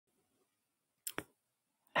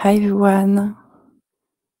Hi everyone,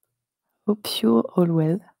 hope you're all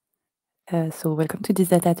well. So welcome to this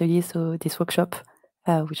DataAtelier, so this workshop,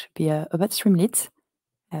 which will be about Streamlit.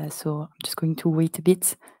 So I'm just going to wait a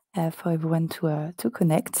bit for everyone to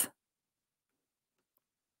connect.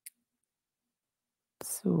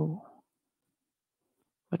 So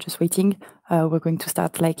we're just waiting. We're going to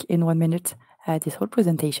start like in 1 minute this whole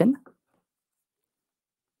presentation.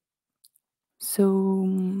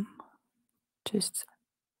 So just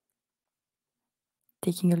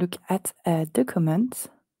taking a look at the comments.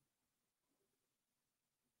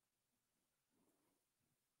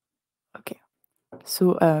 Okay.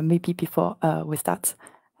 So maybe before we start,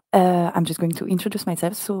 I'm just going to introduce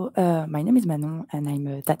myself. So my name is Manon, and I'm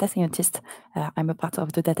a data scientist. I'm a part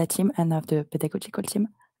of the data team and of the pedagogical team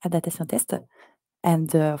at Data Scientist. And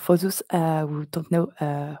for those who don't know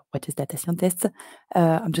what is Data Scientist,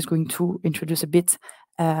 I'm just going to introduce a bit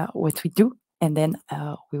what we do, and then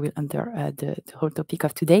we will enter the whole topic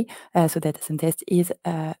of today. So Data Scientist is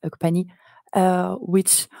a company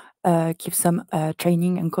which gives some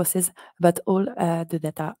training and courses about all the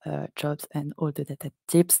data jobs and all the data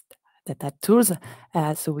tips, data tools.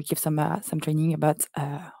 So we give some training about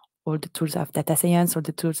all the tools of data science, all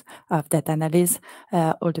the tools of data analysis,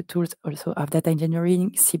 all the tools also of data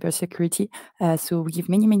engineering, cybersecurity. So we give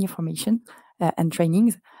many information and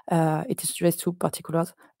trainings. It is addressed to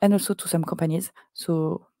particulars and also to some companies.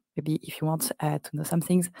 So maybe if you want to know some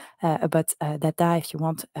things about data, if you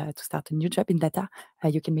want to start a new job in data,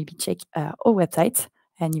 you can maybe check our website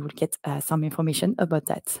and you will get some information about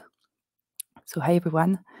that. So hi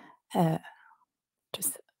everyone,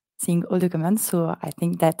 just seeing all the comments. So I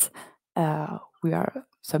think that we are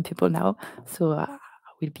some people now, so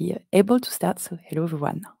we'll be able to start. So hello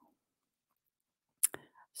everyone.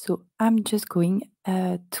 So I'm just going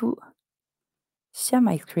to share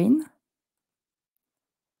my screen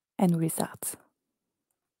and we'll start.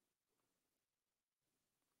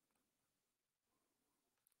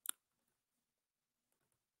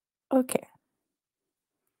 Okay.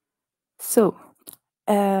 So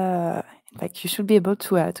in fact, you should be able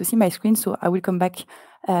to see my screen. So I will come back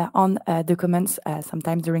on the comments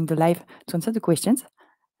sometime during the live to answer the questions.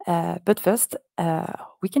 But first,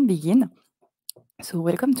 we can begin. So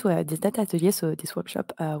welcome to this DataAtelier, so this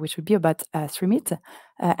workshop, which will be about Streamlit,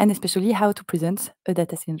 and especially how to present a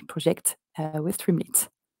data science project with Streamlit.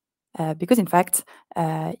 Because in fact,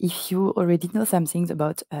 if you already know some things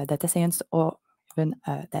about data science or even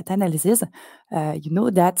data analysis, you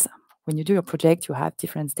know that when you do your project, you have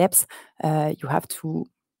different steps. You have to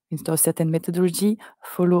install certain methodology,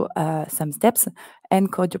 follow some steps,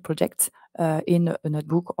 and code your project in a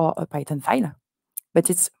notebook or a Python file.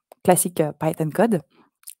 But it's classic Python code.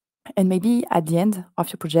 And maybe at the end of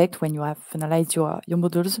your project, when you have finalized your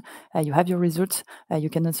models, you have your results,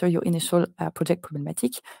 you can answer your initial project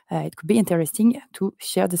problematic. It could be interesting to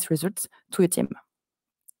share these results to a team.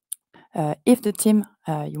 If the team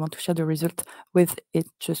you want to share the result with it's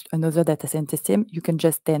just another data scientist team, you can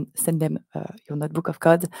just then send them your notebook of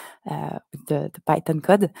code with the Python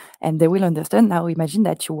code, and they will understand. Now imagine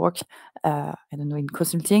that you work, I don't know, in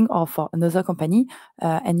consulting or for another company,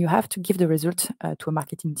 and you have to give the result to a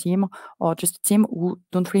marketing team or just a team who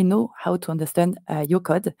don't really know how to understand your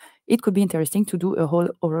code. It could be interesting to do a whole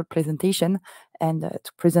oral presentation and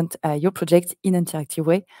to present your project in an interactive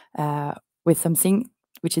way with something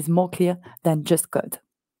which is more clear than just code.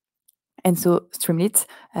 And so Streamlit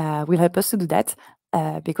will help us to do that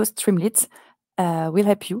because Streamlit will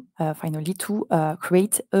help you finally to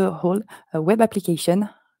create a whole web application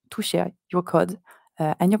to share your code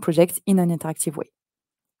and your project in an interactive way.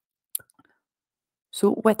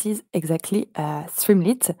 So what is exactly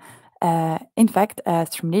Streamlit? In fact,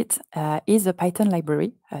 Streamlit is a Python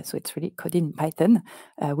library, so it's really coded in Python,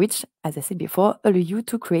 which, as I said before, allow you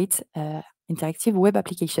to create interactive web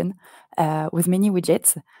application with many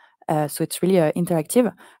widgets. So it's really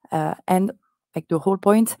interactive, and like the whole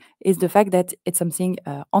point is the fact that it's something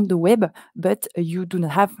on the web, but you do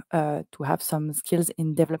not have to have some skills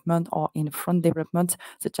in development or in front development,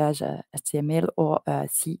 such as HTML or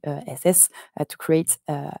CSS to create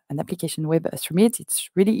an application web Streamlit. It's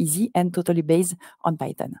really easy and totally based on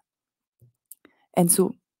Python. And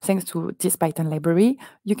so thanks to this Python library,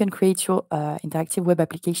 you can create your interactive web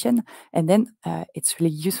application. And then it's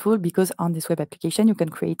really useful because on this web application, you can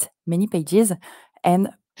create many pages and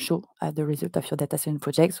show the result of your data science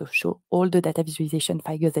project. So show all the data visualization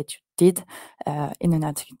figures that you did in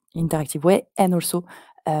an interactive way, and also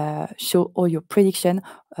show all your prediction,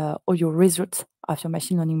 all your results of your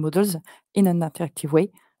machine learning models in an interactive way,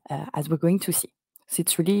 as we're going to see. So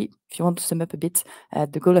it's really, if you want to sum up a bit,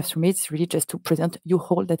 the goal of Streamlit is really just to present your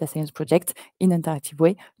whole data science project in an interactive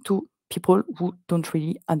way to people who don't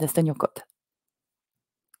really understand your code.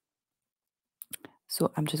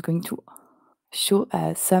 So I'm just going to show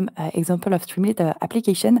some example of Streamlit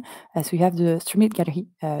application. So you have the Streamlit gallery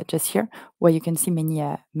just here, where you can see many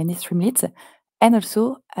Streamlits, and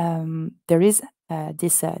also there is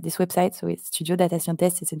this website. So it's Studio Data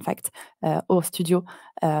Scientist. It's in fact our studio,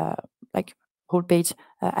 like whole page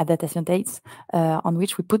at Data Scientist, on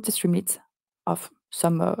which we put the Streamlit of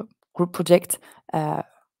some group project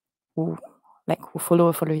who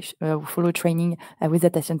follow training with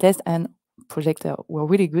data scientists, and projects were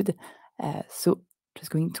really good. So just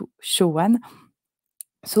going to show one.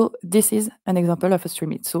 So this is an example of a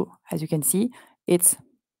Streamlit. So as you can see, it's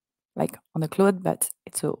like on a cloud, but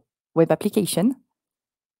it's a web application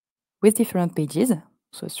with different pages.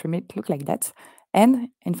 So Streamlit look like that. And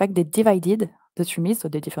in fact, they divided the Streamlit, so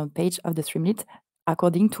the different page of the Streamlit,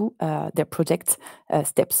 according to their project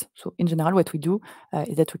steps. So in general, what we do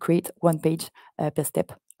is that we create one page per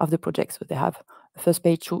step of the project. So they have a first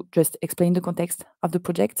page to just explain the context of the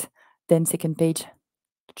project, then second page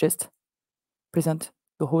to just present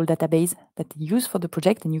the whole database that they use for the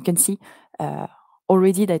project. And you can see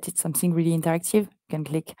already that it's something really interactive. You can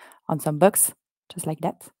click on some box, just like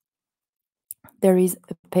that. There is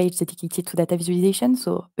a page dedicated to data visualization.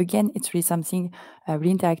 So again, it's really something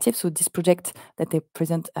really interactive. So this project that they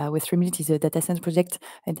present with Streamlit is a data science project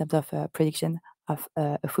in terms of prediction of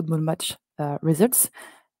a football match results.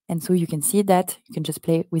 And so you can see that you can just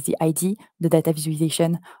play with the ID, the data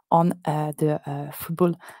visualization on the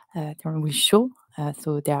football that we show.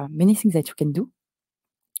 So there are many things that you can do.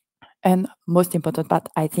 And most important part,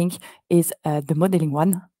 I think, is the modeling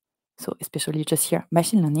one. So especially just here,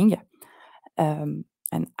 machine learning. And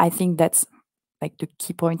I think that's like the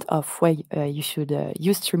key point of why you should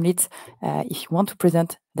use Streamlit if you want to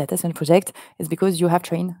present data science project, is because you have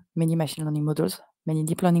trained many machine learning models, many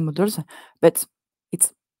deep learning models, but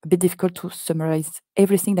it's a bit difficult to summarize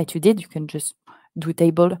everything that you did. You can just do a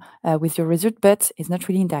table with your result, but it's not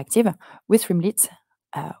really interactive. With Streamlit,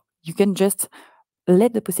 you can just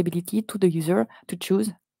let the possibility to the user to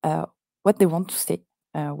choose what they want to say,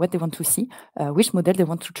 what they want to see, which model they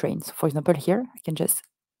want to train. So for example, here, I can just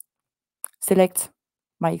select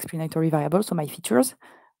my explanatory variable, so my features.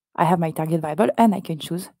 I have my target variable, and I can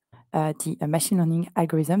choose the machine learning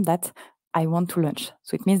algorithm that I want to launch.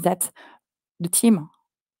 So it means that the team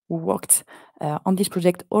who worked on this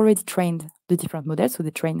project already trained the different models. So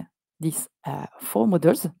they trained these 4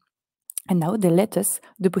 models. And now they let us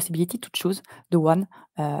the possibility to choose the one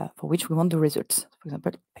for which we want the results. For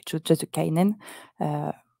example, I choose just the KNN.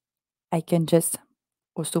 I can just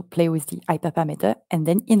also play with the IPAPA method, and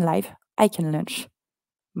then in live, I can launch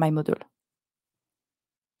my model.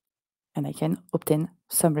 And I can obtain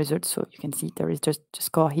some results. So you can see there is just the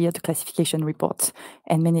score here, the classification reports,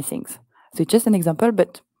 and many things. So it's just an example,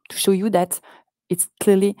 but to show you that it's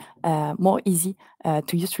clearly more easy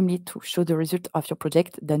to use Streamlit to show the result of your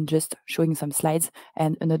project than just showing some slides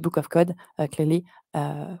and a notebook of code. Clearly,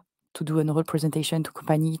 to do an oral presentation to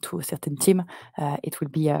company, to a certain team, it will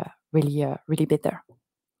be really better.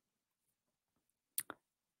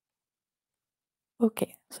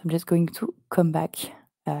 Okay, so I'm just going to come back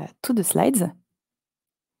to the slides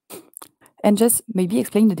and just maybe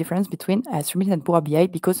explain the difference between Streamlit and Power BI,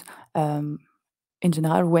 because in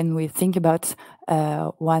general, when we think about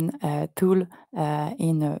one tool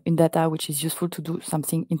in data which is useful to do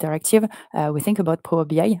something interactive, we think about Power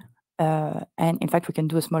BI. And in fact, we can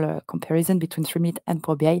do a smaller comparison between Streamlit and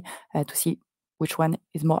Power BI to see which one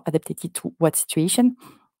is more adapted to what situation.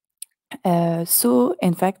 So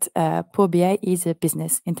in fact, Power BI is a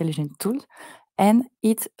business intelligence tool, and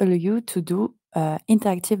it allows you to do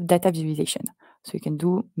interactive data visualization. So you can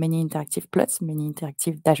do many interactive plots, many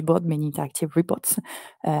interactive dashboards, many interactive reports,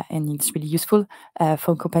 and it's really useful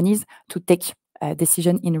for companies to take a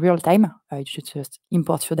decision in real time. You should just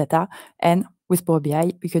import your data, and with Power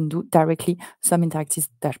BI, you can do directly some interactive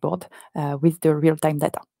dashboard with the real-time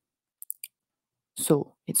data.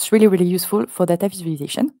 So it's really useful for data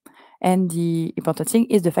visualization. And the important thing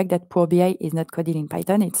is the fact that Power BI is not coded in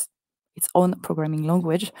Python. It's its own programming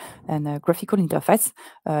language and a graphical interface.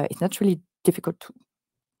 It's not really difficult to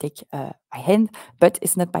take by hand, but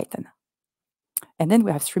it's not Python. And then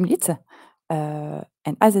we have Streamlit.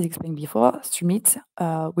 And as I explained before, Streamlit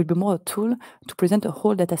will be more a tool to present a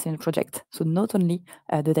whole data science project. So not only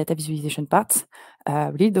the data visualization part,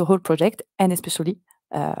 really the whole project, and especially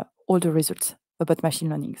all the results about machine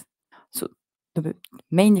learning. So the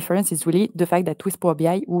main difference is really the fact that with Power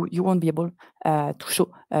BI, you won't be able to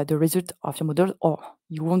show the result of your models, or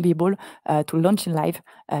you won't be able to launch in live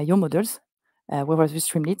your models. Whereas with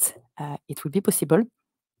Streamlit, it will be possible.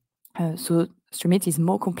 So Streamlit is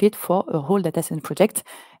more complete for a whole data science project.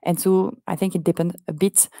 And so I think it depends a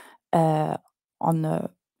bit on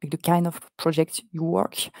like the kind of project you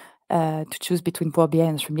work to choose between Power BI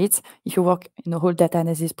and Streamlit. If you work in a whole data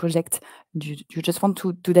analysis project, you just want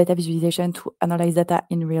to do data visualization to analyze data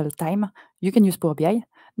in real time, you can use Power BI.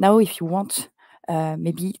 Now, if you want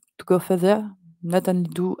maybe to go further, not only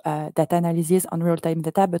do data analysis on real-time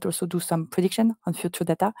data, but also do some prediction on future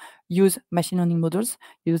data, use machine learning models,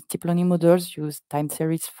 use deep learning models, use time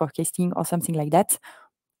series forecasting or something like that,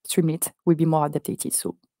 Streamlit will be more adapted. So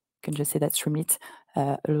you can just say that Streamlit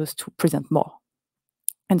allows to present more.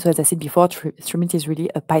 And so, as I said before, Streamlit is really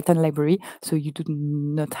a Python library. So you do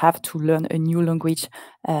not have to learn a new language,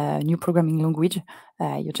 new programming language.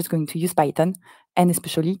 You're just going to use Python. And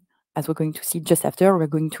especially, as we're going to see just after, we're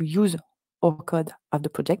going to use our code of the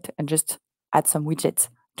project and just add some widgets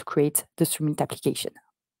to create the Streamlit application.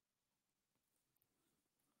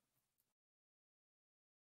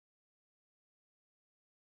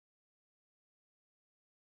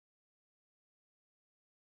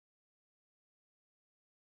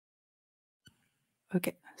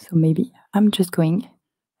 Okay, so maybe I'm just going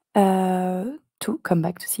to come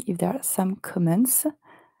back to see if there are some comments.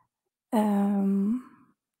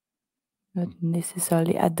 Not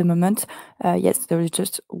necessarily at the moment. Yes, there is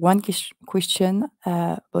just one question,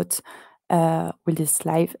 but will this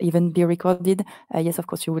live even be recorded? Yes, of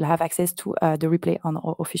course, you will have access to the replay on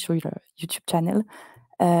our official YouTube channel.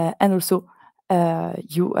 And also,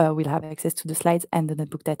 you will have access to the slides and the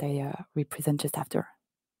notebook that I will present just after.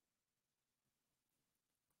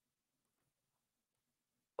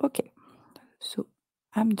 Okay, so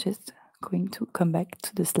I'm just going to come back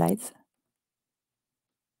to the slides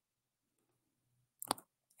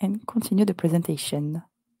and continue the presentation.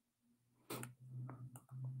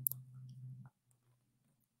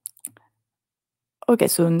 Okay,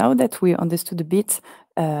 so now that we understood a bit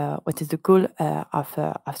what is the goal of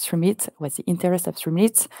Streamlit, what's the interest of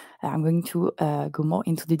Streamlit, I'm going to go more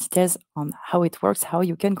into the details on how it works, how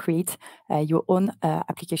you can create your own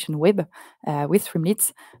application web with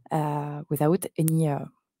Streamlit without any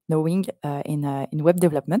knowing in web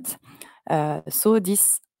development. So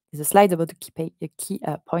this is a slide about the key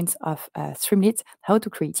points of Streamlit, how to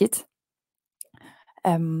create it.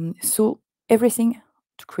 So everything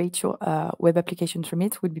to create your web application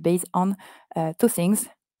Streamlit will be based on two things: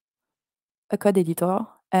 a code editor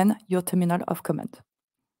and your terminal of command.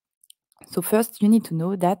 So first, you need to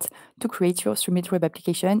know that to create your Streamlit web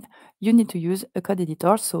application, you need to use a code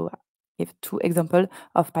editor. So I have two examples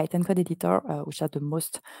of Python code editor, which are the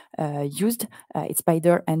most used. It's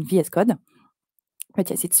Spider and VS Code.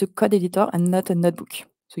 But yes, it's a code editor and not a notebook.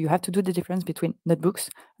 So you have to do the difference between notebooks,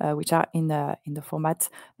 which are in the format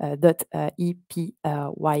 .epy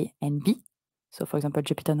and b. So for example,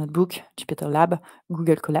 Jupyter Notebook, Jupyter Lab,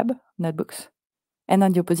 Google Colab notebooks. And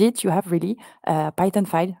on the opposite, you have really Python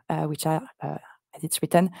file, which are, as it's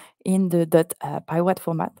written, in the .pywat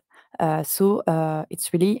format. So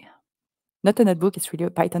it's really not a notebook, it's really a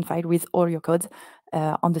Python file with all your codes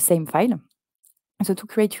on the same file. So to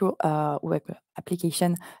create your web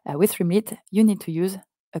application with Streamlit, you need to use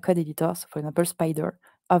a code editor. So for example, Spider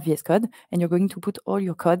or VS Code, and you're going to put all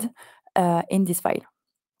your code in this file.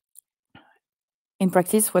 In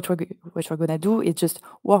practice, what we're going to do is just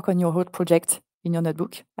work on your whole project in your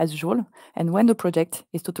notebook as usual. And when the project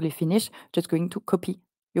is totally finished, just going to copy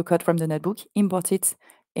your code from the notebook, import it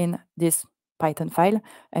in this Python file,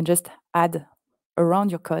 and just add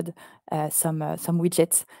around your code some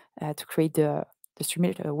widgets to create the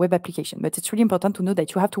Streamlit web application. But it's really important to know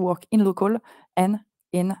that you have to work in local and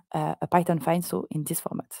in a Python file, so in this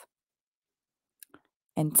format.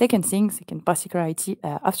 And second particularity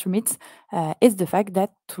of Streamlit is the fact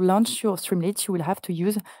that to launch your Streamlit, you will have to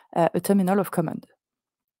use a terminal of command.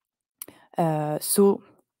 So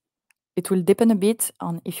it will depend a bit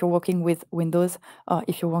on if you're working with Windows or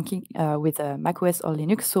if you're working with macOS or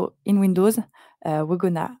Linux. So in Windows, we're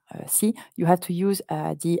gonna see you have to use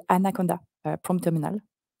the Anaconda prompt terminal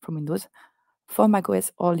from Windows. For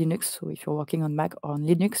macOS or Linux, so if you're working on Mac or on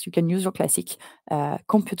Linux, you can use your classic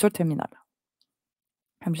computer terminal.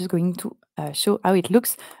 I'm just going to show how it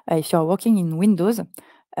looks if you're working in Windows.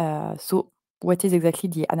 So what is exactly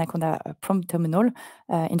the Anaconda prompt terminal?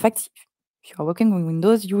 In fact, if you are working on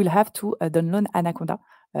Windows, you will have to download Anaconda.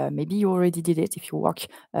 Maybe you already did it if you work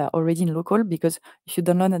already in local, because if you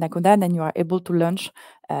download Anaconda, then you are able to launch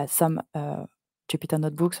some Jupyter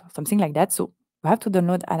notebooks or something like that. So you have to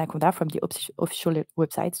download Anaconda from the official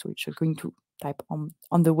website. So you're going to type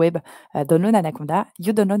on the web, download Anaconda.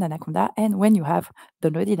 You download Anaconda, and when you have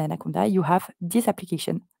downloaded Anaconda, you have this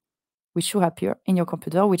application which should appear in your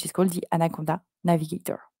computer, which is called the Anaconda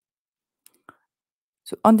Navigator.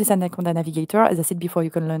 So on this Anaconda Navigator, as I said before, you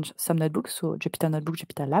can launch some notebooks, so Jupyter Notebook,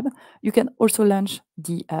 Jupyter Lab. You can also launch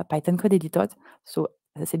the Python code editor. So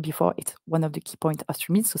as I said before, it's one of the key points of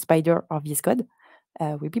Streamlit, so Spider or VS Code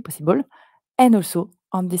will be possible. And also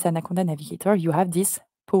on this Anaconda Navigator, you have this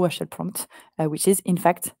PowerShell prompt, which is in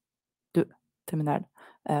fact the terminal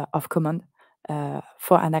of command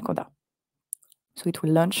for Anaconda. So it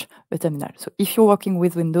will launch a terminal. So if you're working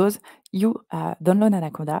with Windows, you download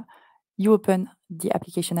Anaconda, you open the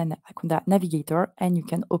application Anaconda Navigator, and you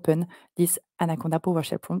can open this Anaconda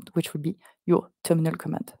PowerShell prompt, which will be your terminal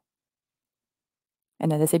command.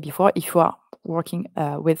 And as I said before, if you are working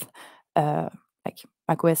with like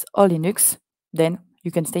macOS or Linux, then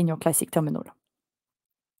you can stay in your classic terminal.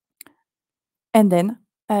 And then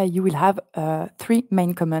you will have 3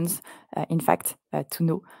 main commands, in fact, to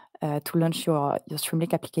know to launch your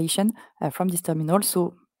Streamlit application from this terminal.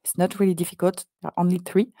 So it's not really difficult. There are only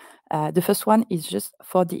 3. The first one is just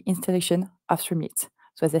for the installation of Streamlit.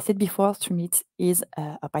 So as I said before, Streamlit is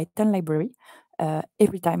a Python library.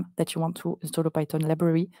 Every time that you want to install a Python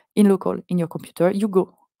library in local in your computer, you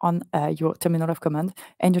go on your terminal of command,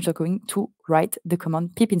 and you're just going to write the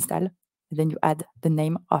command pip install. Then you add the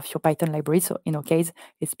name of your Python library. So in our case,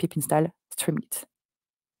 it's pip install Streamlit.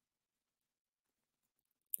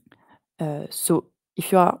 So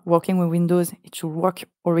if you are working with Windows, it should work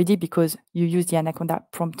already because you use the Anaconda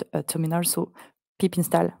prompt terminal. So pip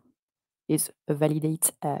install is a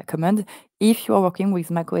validate command. If you are working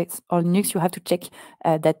with macOS or Linux, you have to check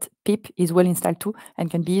that pip is well installed too and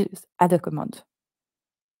can be used as a command.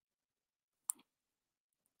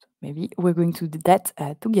 Maybe we're going to do that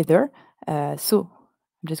together. So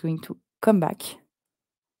I'm just going to come back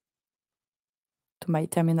to my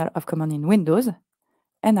terminal of command in Windows,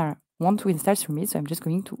 and I want to install Streamlit, so I'm just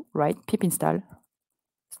going to write pip install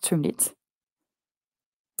Streamlit.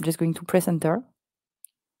 I'm just going to press enter,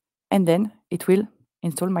 and then it will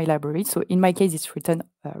install my library. So in my case, it's written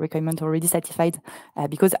requirement already satisfied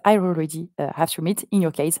because I already have Streamlit. In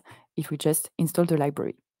your case, if we just install the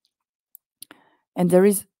library. And there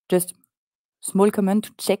is just small command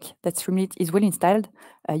to check that Streamlit is well installed.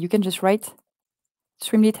 You can just write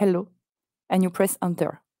Streamlit hello, and you press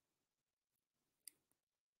enter.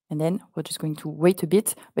 And then we're just going to wait a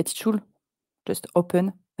bit, but it should just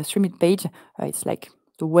open a Streamlit page. It's like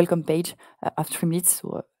the welcome page of Streamlit, so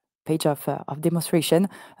a page of demonstration.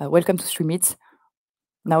 Welcome to Streamlit.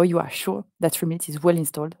 Now you are sure that Streamlit is well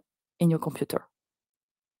installed in your computer.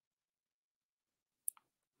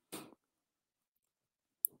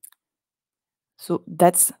 So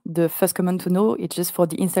that's the first command to know. It's just for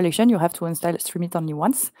the installation. You have to install Streamlit only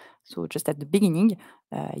once. So just at the beginning,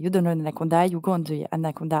 you download Anaconda, you go on the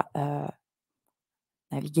Anaconda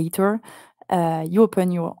Navigator, you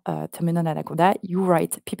open your terminal Anaconda, you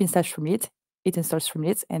write pip install Streamlit, it installs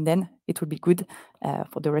Streamlit, and then it will be good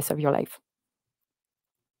for the rest of your life.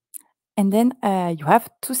 And then you have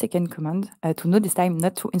 2 second commands to know this time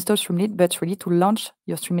not to install Streamlit, but really to launch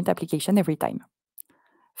your Streamlit application every time.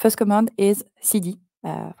 First command is cd,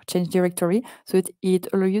 change directory. So it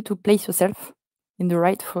allows you to place yourself in the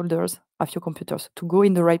right folders of your computers, to go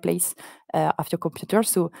in the right place of your computer.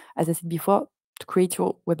 So as I said before, to create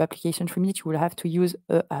your web application Streamlit, you will have to use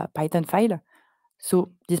a Python file.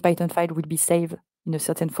 So this Python file will be saved in a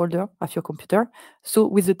certain folder of your computer. So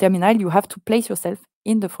with the terminal, you have to place yourself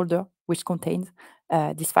in the folder which contains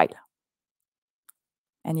this file.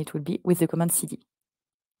 And it will be with the command cd.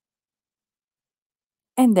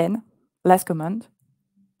 And then, last command,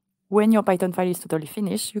 when your Python file is totally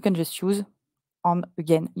finished, you can just use on,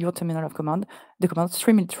 again, your terminal of command, the command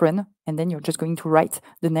streamlit run, and then you're just going to write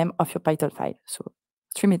the name of your Python file. So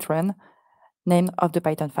streamlit run, name of the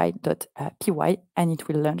Python file .py, and it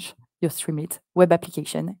will launch your Streamlit web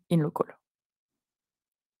application in local.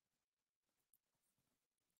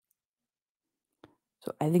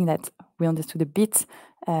 So I think that we understood a bit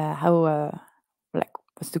how, like,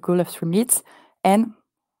 what's the goal of Streamlit and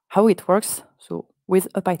how it works. So with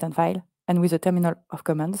a Python file and with a terminal of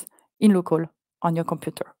commands in local on your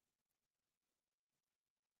computer.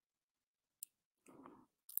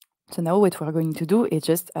 So now what we're going to do is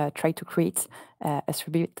just try to create a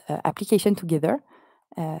Streamlit application together.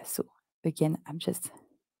 So again, I'm just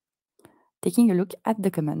taking a look at the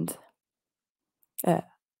command.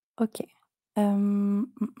 Okay.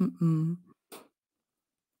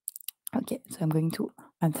 Okay, so I'm going to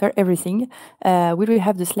answer everything. Will we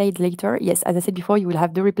have the slide later? Yes, as I said before, you will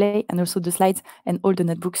have the replay and also the slides and all the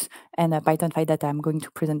notebooks and Python file that I'm going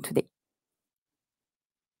to present today.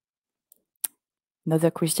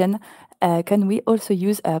 Another question, can we also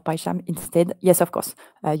use PyCharm instead? Yes, of course.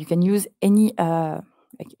 You can use any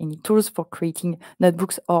tools for creating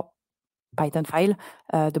notebooks or Python file.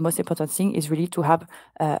 The most important thing is really to have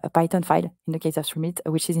a Python file, in the case of Streamlit,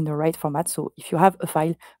 which is in the right format. So if you have a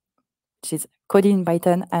file which is coded in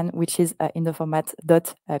Python and which is in the format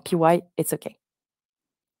 .py, it's okay.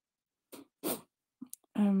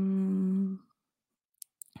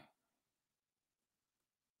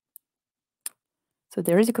 So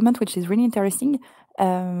there is a comment which is really interesting.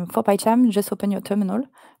 For PyCharm, just open your terminal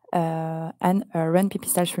and run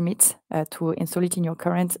pip-install-streamlit to install it in your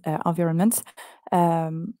current environment.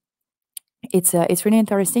 It's really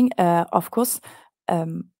interesting. Of course,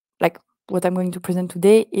 like what I'm going to present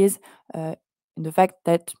today is in the fact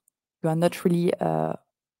that you are not really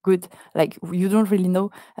good, like you don't really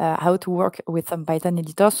know how to work with some Python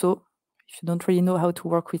editors. So if you don't really know how to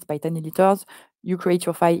work with Python editors, you create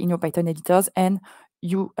your file in your Python editors and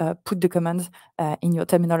you put the commands in your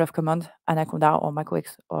terminal of command, Anaconda or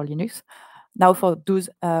macOS or Linux. Now, for those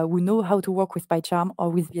who know how to work with PyCharm or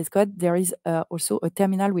with VS Code, there is also a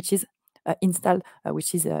terminal which is installed,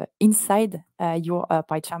 which is inside your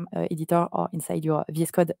PyCharm editor or inside your VS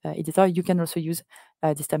Code editor. You can also use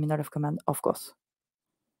this terminal of command, of course.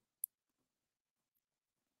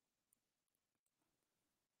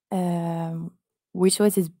 Which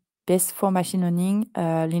OS is best for machine learning,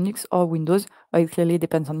 Linux or Windows? It clearly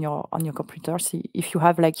depends on your computer. So if you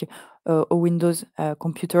have like a Windows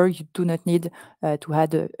computer, you do not need to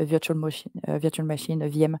add a virtual machine, a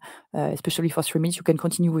VM, especially for Streamlit. You can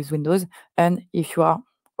continue with Windows. And if you are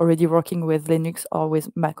already working with Linux or with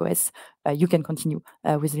macOS, you can continue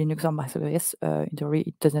with Linux or macOS. In theory,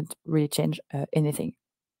 it doesn't really change anything.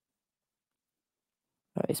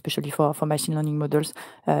 Especially for machine learning models.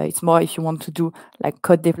 It's more if you want to do like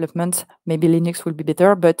code development, maybe Linux will be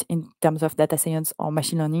better, but in terms of data science or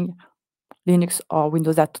machine learning, Linux or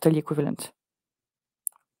Windows are totally equivalent.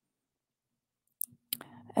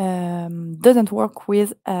 Doesn't work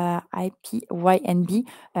with IPYNB.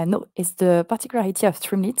 No, it's the particularity of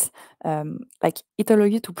Streamlit. Like it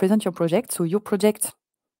allows you to present your project. So your project,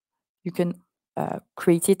 you can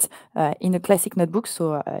create it in a classic notebook.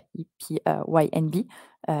 So IPYNB,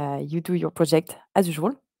 you do your project as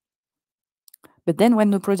usual. But then when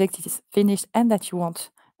the project is finished and that you want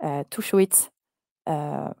to show it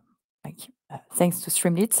thanks to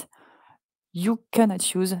Streamlit, you cannot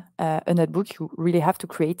choose a notebook. You really have to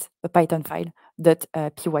create a Python file,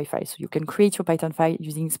 .py file. So you can create your Python file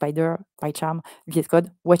using Spider, PyCharm, VS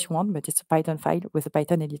Code, what you want, but it's a Python file with a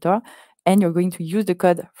Python editor. And you're going to use the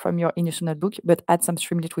code from your initial notebook, but add some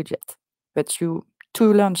Streamlit widget. But to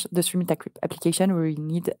launch the Streamlit application, we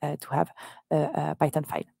need to have a Python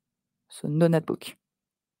file. So no notebook.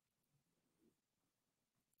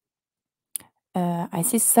 I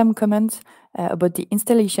see some comments about the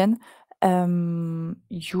installation. I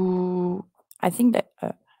think that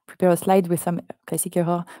prepare a slide with some classic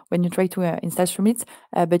error when you try to install Streamlit,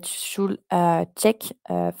 but you should check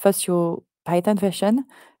first your Python version.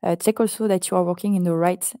 Check also that you are working in the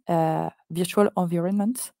right virtual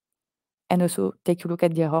environment, and also take a look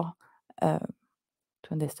at the error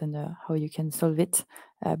to understand how you can solve it.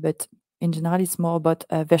 But in general, it's more about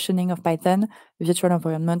versioning of Python, virtual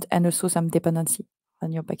environment, and also some dependency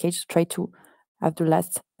on your package. Try to have the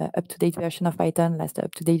last up-to-date version of Python, last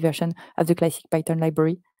up-to-date version of the classic Python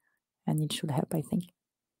library, and it should help, I think.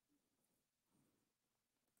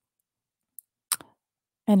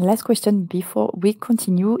 And last question before we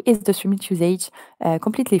continue, is the Streamlit usage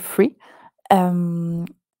completely free?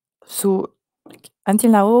 So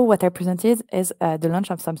until now, what I presented is the launch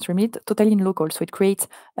of some Streamlit totally in local. So it creates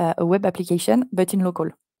a web application, but in local,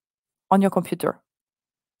 on your computer.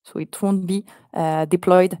 So it won't be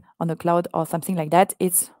deployed on the cloud or something like that.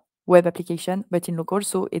 It's web application, but in local,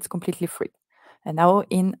 so it's completely free. And now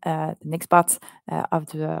in the next part of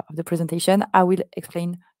the presentation, I will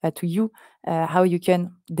explain to you how you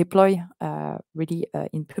can deploy really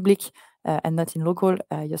in public and not in local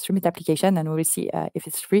your Streamlit application, and we will see if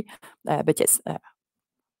it's free. But yes,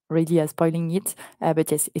 really spoiling it. But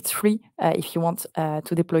yes, it's free if you want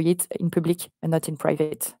to deploy it in public and not in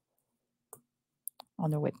private on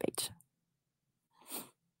your web page.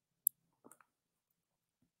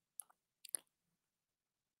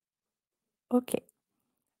 Okay.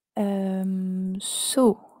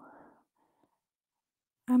 So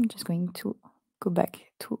I'm just going to go back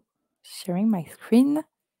to sharing my screen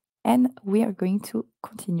and we are going to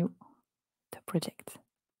continue the project.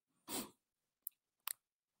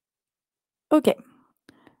 Okay.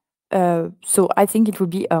 So I think it would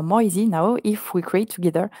be more easy now if we create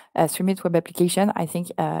together a Streamlit web application. I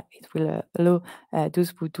think it will allow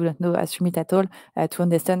those who do not know Streamlit at all to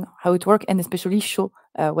understand how it works and especially show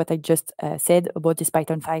what I just said about this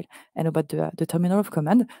Python file and about the terminal of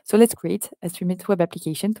command. So let's create a Streamlit web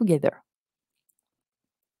application together.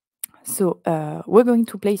 So we're going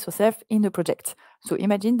to place ourselves in a project. So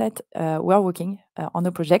imagine that we are working on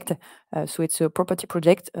a project. So it's a property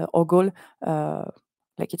project. Our goal,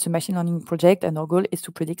 like it's a machine learning project, and our goal is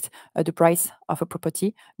to predict the price of a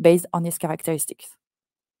property based on its characteristics.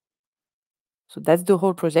 So that's the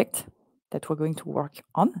whole project that we're going to work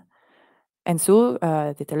on. And so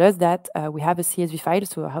they tell us that we have a CSV file,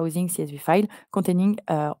 so a housing CSV file containing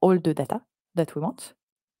all the data that we want.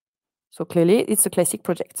 So clearly, it's a classic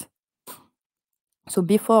project. So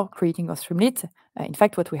before creating our Streamlit, in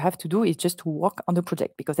fact, what we have to do is just to work on the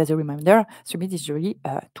project because as a reminder, Streamlit is really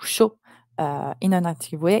to show in an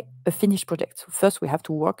active way a finished project. So first we have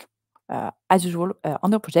to work as usual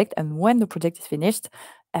on the project, and when the project is finished,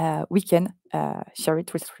 we can share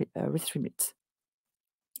it with Streamlit.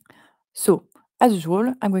 So as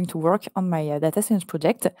usual, I'm going to work on my data science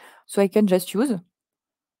project, so I can just use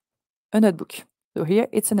a notebook. So here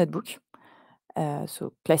it's a notebook.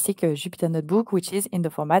 So classic Jupyter notebook, which is in the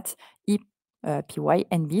format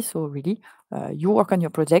EPYNB. So really, you work on your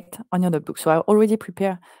project on your notebook. So I already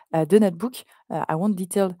prepare the notebook. I won't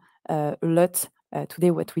detail a lot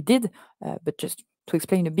today what we did, but just to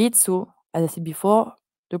explain a bit. So as I said before,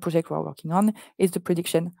 the project we're working on is the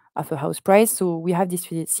prediction of a house price. So we have this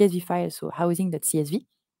CSV file, so housing.csv,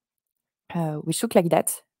 which look like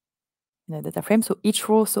that in a data frame. So each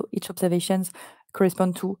row, so each observations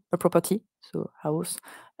correspond to a property, so house,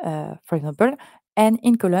 for example. And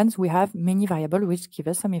in columns, we have many variables which give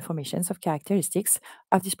us some information of characteristics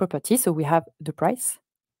of this property. So we have the price,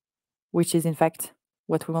 which is in fact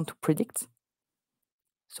what we want to predict.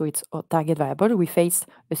 So it's our target variable. We face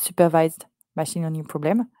a supervised machine learning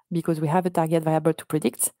problem because we have a target variable to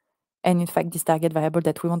predict. And in fact, this target variable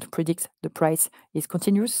that we want to predict, the price, is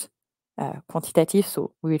continuous, quantitative,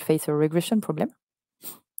 so we will face a regression problem.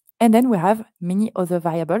 And then we have many other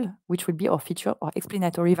variables, which will be our feature or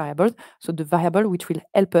explanatory variables. So the variable which will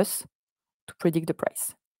help us to predict the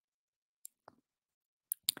price.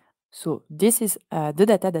 So this is the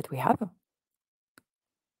data that we have.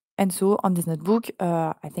 And so on this notebook,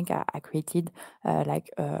 I think I created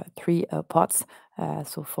like 3 parts.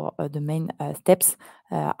 So for the main steps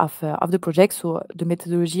of the project. So the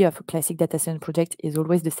methodology of a classic data science project is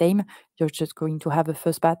always the same. You're just going to have a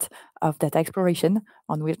first part of data exploration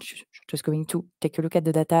on which you're just going to take a look at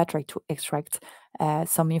the data, try to extract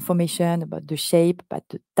some information about the shape, about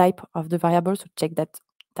the type of the variables. So check that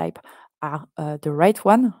type are the right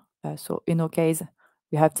one. So in our case,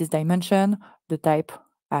 we have this dimension, the type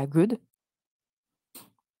are good.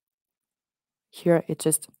 Here it's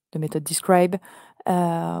just the method describe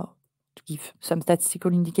to give some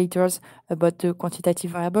statistical indicators about the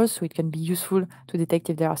quantitative variables, so it can be useful to detect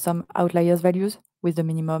if there are some outliers values with the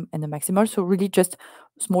minimum and the maximal. So really just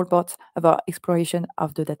small parts of our exploration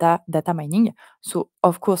of the data mining. So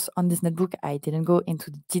of course on this notebook I didn't go into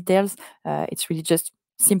the details. It's really just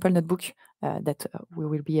simple notebook that we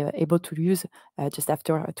will be able to use just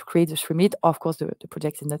after to create the Streamlit. Of course the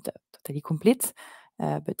project is not totally complete,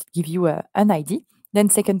 but give you an idea. Then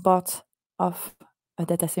second part of a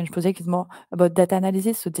data science project is more about data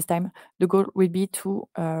analysis. So this time the goal will be to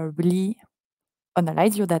really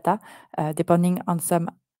analyze your data depending on some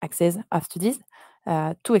axes of studies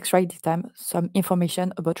to extract this time some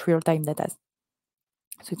information about real-time data.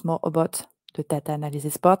 So it's more about the data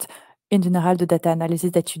analysis part. In general, the data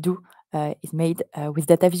analysis that you do is made with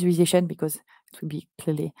data visualization because it will be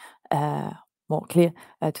clearly more clear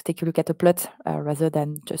to take a look at a plot rather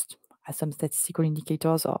than just some statistical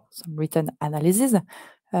indicators or some written analysis.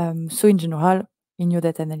 So in general, in your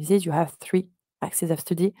data analysis, you have 3 axes of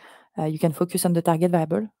study. You can focus on the target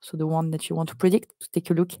variable, so the one that you want to predict, to take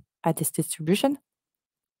a look at its distribution.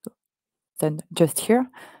 So then just here.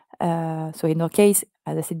 So in our case,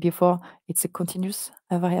 as I said before, it's a continuous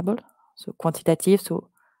variable, so quantitative. So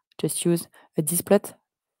just use a displot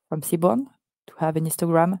from Seaborn to have an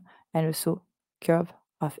histogram and also curve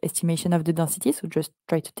of estimation of the density. So just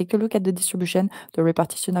try to take a look at the distribution, the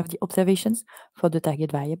repartition of the observations for the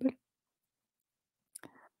target variable.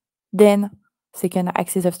 Then second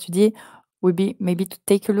axis of study would be maybe to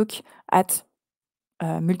take a look at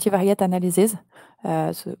multivariate analysis.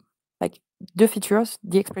 So like the features,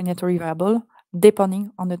 the explanatory variable,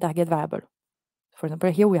 depending on the target variable. For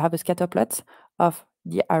example, here we have a scatter plot of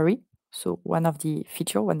the array, so one of the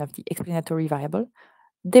feature, one of the explanatory variable,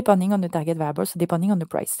 depending on the target variable, so depending on the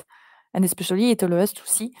price. And especially it allows us to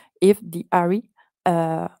see if the ARI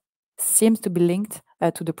seems to be linked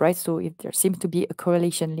to the price, so if there seems to be a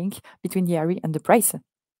correlation link between the ARI and the price.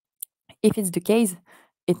 If it's the case,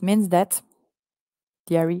 it means that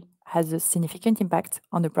the ARI has a significant impact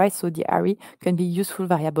on the price, so the ARI can be useful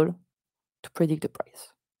variable to predict the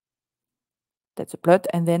price. That's a plot.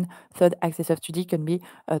 And then third axis of study can be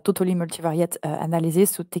a totally multivariate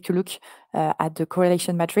analysis. So take a look at the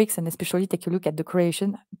correlation matrix and especially take a look at the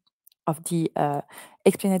correlation of the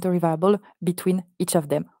explanatory variable between each of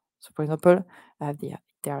them. So for example,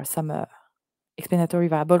 there are some explanatory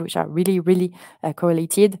variables which are really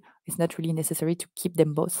correlated. It's not really necessary to keep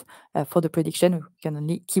them both for the prediction. We can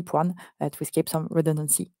only keep one to escape some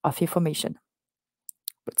redundancy of information.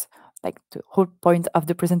 But like the whole point of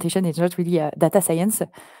the presentation is not really data science,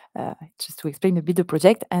 just to explain a bit the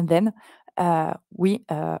project. And then we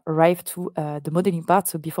arrive to the modeling part.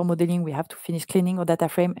 So before modeling, we have to finish cleaning our data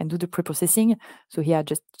frame and do the pre-processing. So here I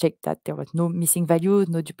just checked that there was no missing values,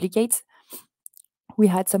 no duplicates. We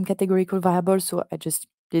had some categorical variables, so I just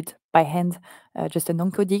did by hand just an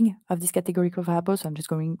encoding of these categorical variables. So I'm just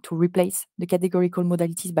going to replace the categorical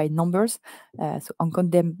modalities by numbers, so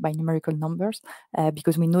encode them by numerical numbers,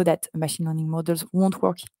 because we know that machine learning models won't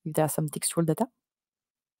work if there are some textual data.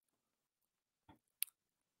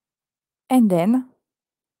 And then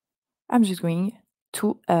I'm just going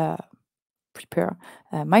to prepare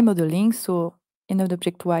my modeling. So in an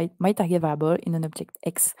object Y, my target variable, in an object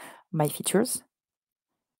X, my features.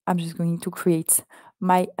 I'm just going to create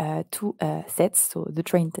my two sets, so the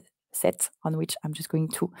trained set on which I'm just going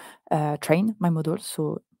to train my model.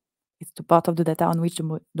 So it's the part of the data on which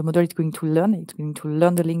the model is going to learn. It's going to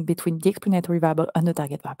learn the link between the explanatory variable and the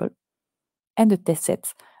target variable. And the test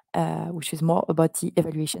set, which is more about the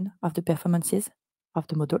evaluation of the performances of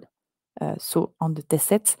the model. So on the test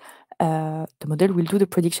set, the model will do the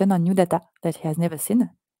prediction on new data that he has never seen.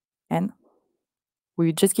 And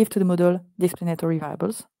we just give to the model the explanatory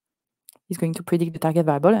variables. Is going to predict the target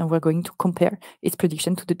variable, and we're going to compare its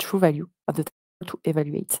prediction to the true value of the to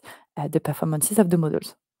evaluate the performances of the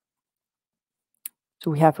models.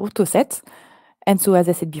 So we have auto sets, and so as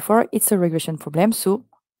I said before, it's a regression problem. So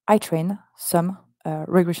I train some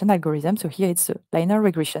regression algorithm. So here it's a linear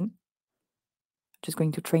regression. Just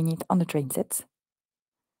going to train it on the train set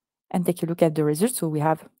and take a look at the results. So we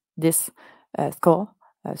have this score.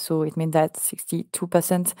 So it means that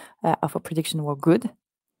 62% of our prediction were good.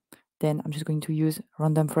 Then I'm just going to use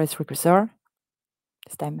random forest regressor.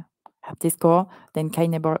 This time I have this score, then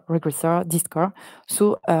k-neighbor regressor, this score.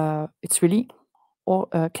 So it's really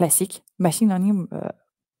a classic machine learning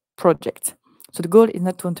project. So the goal is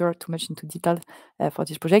not to enter too much into detail for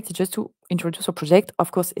this project. It's just to introduce a project.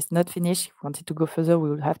 Of course, it's not finished. If we wanted to go further, we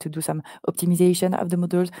will have to do some optimization of the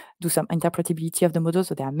models, do some interpretability of the models.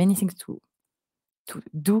 So there are many things to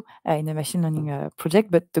do in a machine learning project,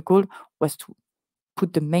 but the goal was to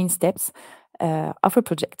put the main steps of a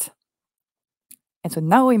project. And so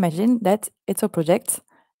now imagine that it's a project,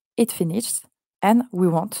 it finished, and we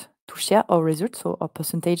want to share our results, so our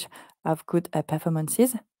percentage of good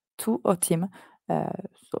performances, to our team.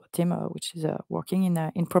 So a team which is working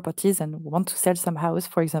in properties and want to sell some house,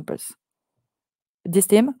 for example. This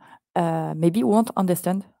team maybe won't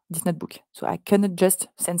understand this notebook. So I cannot just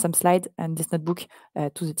send some slides and this notebook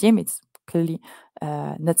to the team. It's clearly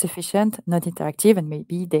not sufficient, not interactive, and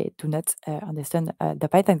maybe they do not understand the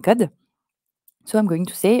Python code. So I'm going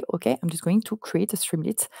to say, okay, I'm just going to create a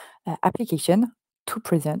Streamlit application to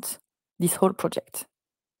present this whole project.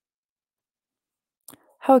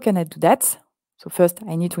 How can I do that? So first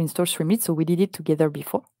I need to install Streamlit. So we did it together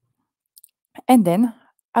before. And then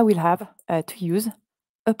I will have to use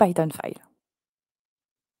a Python file.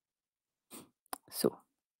 So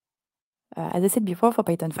as I said before, for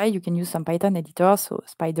Python file, you can use some Python editors, so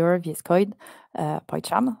Spider, VS Code,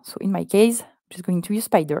 PyCharm. So in my case, I'm just going to use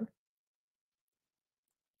Spider.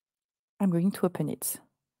 I'm going to open it.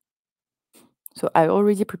 So I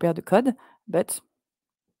already prepared the code, but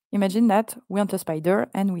imagine that we enter Spider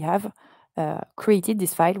and we have created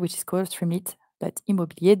this file, which is called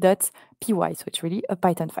streamlit.immobilier.py. So it's really a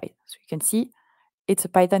Python file. So you can see it's a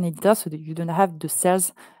Python editor, so that you don't have the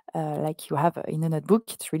cells like you have in a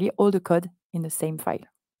notebook. It's really all the code in the same file.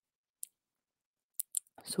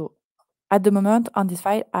 So at the moment on this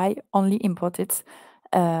file, I only imported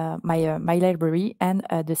my library and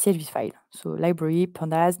the CSV file. So library,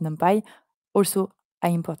 pandas, numpy. Also, I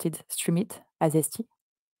imported Streamlit as ST.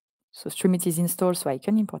 So Streamlit is installed, so I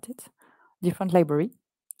can import it. Different library.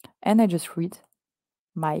 And I just read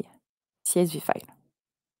my CSV file.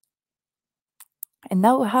 And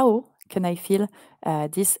now how can I fill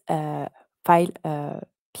this file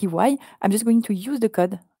py? I'm just going to use the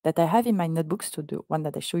code that I have in my notebooks, so the one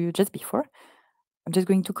that I showed you just before. I'm just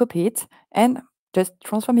going to copy it and just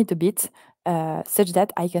transform it a bit such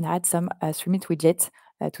that I can add some Streamlit widgets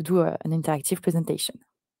to do an interactive presentation.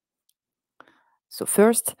 So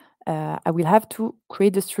first, I will have to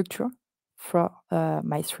create the structure for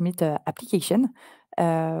my Streamlit application.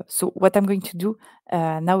 So what I'm going to do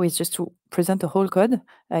now is just to present a whole code.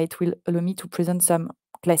 It will allow me to present some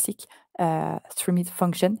classic Streamlit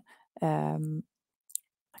function,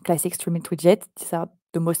 classic Streamlit widget. These are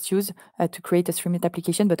the most used to create a Streamlit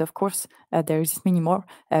application, but of course, there is many more.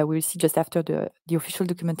 We'll see just after the official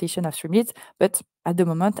documentation of Streamlit, but at the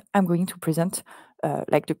moment, I'm going to present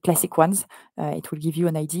like the classic ones. It will give you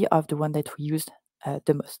an idea of the one that we used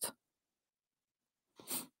the most.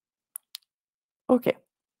 Okay.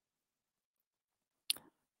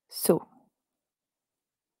 So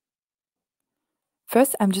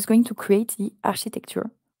first, I'm just going to create the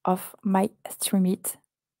architecture of my Streamlit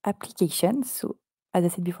application. So as I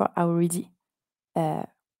said before, I already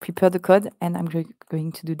prepare the code, and I'm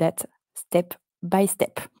going to do that step by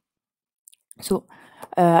step. So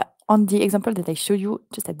on the example that I showed you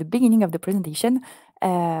just at the beginning of the presentation,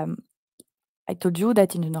 I told you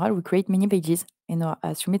that in general, we create many pages in our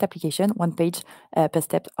Streamlit application, one page per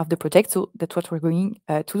step of the project. So that's what we're going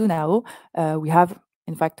to do now. We have,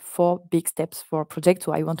 in fact, 4 big steps for a project.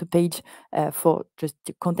 So I want a page for just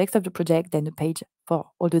the context of the project, then a page for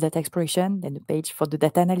all the data exploration, then the page for the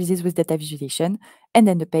data analysis with data visualization, and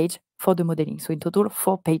then the page for the modeling. So in total,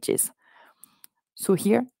 4 pages. So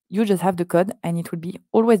here, you just have the code, and it will be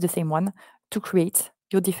always the same one to create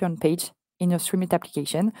your different page in your Streamlit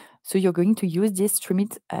application. So you're going to use this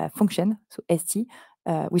Streamlit function, so st,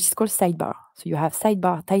 which is called sidebar. So you have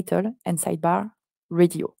sidebar title and sidebar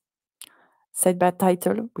radio. Sidebar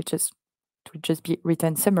title, which is to just be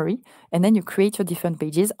written summary, and then you create your different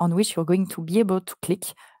pages on which you're going to be able to click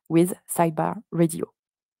with sidebar radio.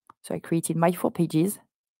 So I created my 4 pages,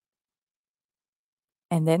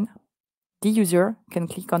 and then the user can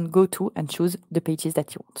click on go to and choose the pages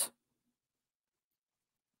that you want.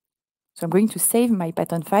 So I'm going to save my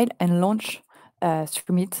Python file and launch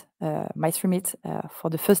Streamlit, my Streamlit for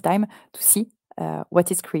the first time to see what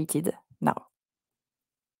is created now.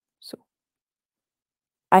 So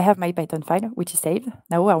I have my Python file, which is saved.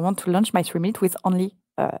 Now I want to launch my Streamlit with only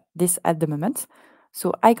this at the moment.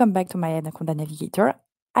 So I come back to my Anaconda Navigator.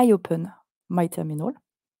 I open my terminal,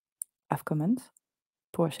 have commands,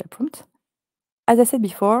 PowerShell prompt. As I said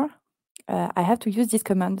before, I have to use this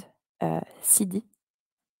command cd.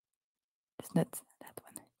 It's not that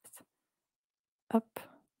one. Up.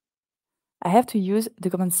 I have to use the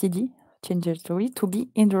command cd, change directory, to be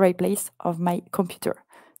in the right place of my computer.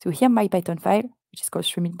 So here my Python file, which is called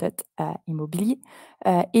streamlit.immobilier,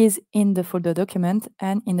 is in the folder document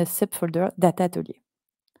and in the subfolder DataAtelier.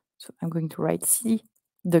 So I'm going to write cd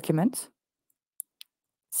document,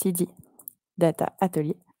 cd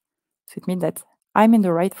DataAtelier. So it means that I'm in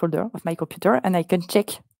the right folder of my computer, and I can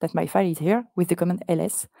check that my file is here with the command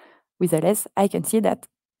ls. With ls, I can see that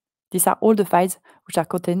these are all the files which are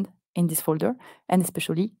contained in this folder, and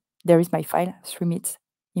especially there is my file Streamlit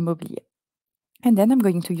Immobilier. And then I'm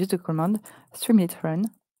going to use the command streamlit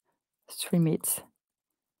run streamlit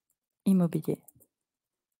immobilier.py.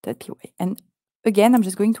 And again, I'm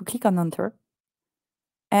just going to click on enter,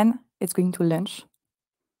 and it's going to launch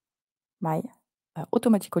my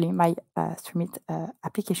automatically my Streamlit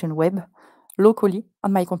application web locally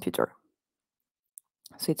on my computer.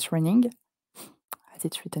 So it's running as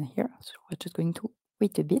it's written here. So we're just going to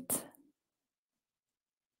wait a bit.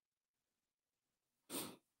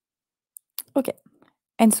 Okay,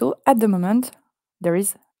 and so at the moment there are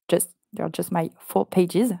just my 4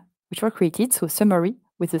 pages which were created. So summary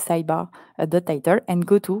with the sidebar dot title, and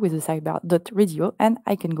go to with the sidebar dot radio, and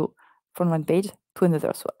I can go from one page to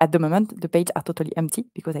another. So at the moment the pages are totally empty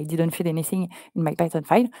because I didn't fill anything in my Python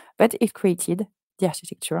file, but it created the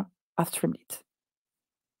architecture of Streamlit.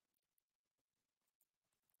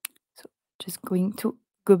 So just going to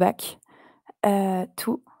go back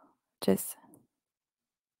to just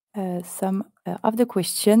some of the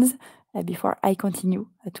questions before I continue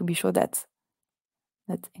to be sure that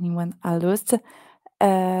not anyone are lost.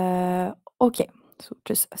 Okay, so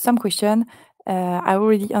just some question. I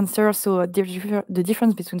already answered. So the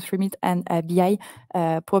difference between Streamlit and BI.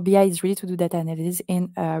 Power BI is really to do data analysis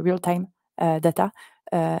in real-time data,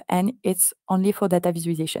 and it's only for data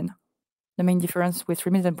visualization. The main difference with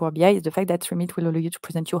Streamlit and Power BI is the fact that Streamlit will allow you to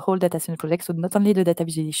present your whole data science project, so not only the data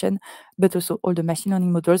visualization, but also all the machine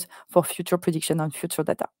learning models for future prediction on future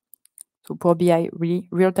data. So Power BI, really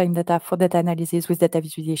real-time data for data analysis with data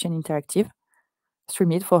visualization interactive.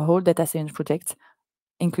 Streamlit for whole data science projects,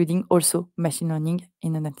 including also machine learning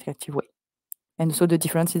in an interactive way. And so the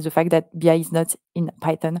difference is the fact that BI is not in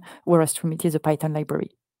Python, whereas Streamlit is a Python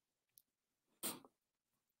library.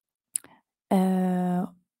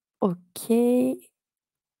 Okay,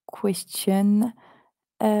 question.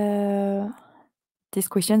 This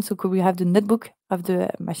question, so could we have the notebook of the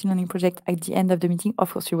machine learning project at the end of the meeting?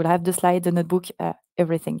 Of course, you will have the slide, the notebook,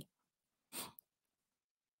 everything.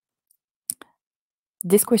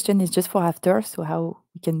 This question is just for after, so how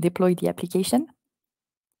we can deploy the application.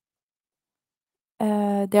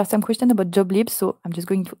 There are some questions about job libs, so I'm just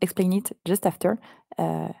going to explain it just after.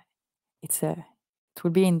 It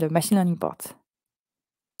will be in the machine learning part.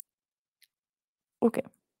 Okay,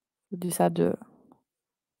 so these are the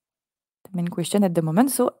main question at the moment.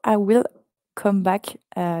 So I will come back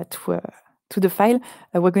to the file.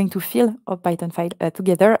 We're going to fill our Python file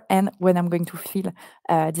together, and when I'm going to fill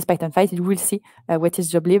this Python file, you will see what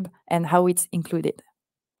is joblib and how it's included.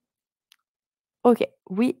 Okay,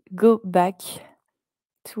 we go back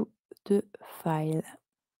to the file.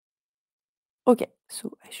 Okay,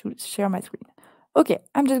 so I should share my screen. Okay,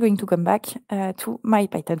 I'm just going to come back to my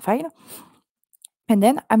Python file, and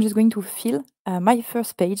then I'm just going to fill my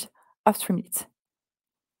first page of Streamlit.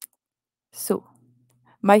 So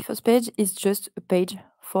my first page is just a page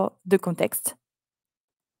for the context,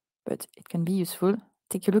 but it can be useful.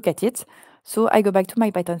 Take a look at it. So I go back to my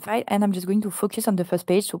Python file, and I'm just going to focus on the first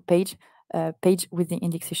page, so page with the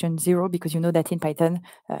indexation 0, because you know that in Python,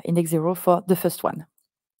 index 0 for the first one.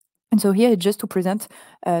 And so here, just to present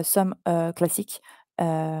some classic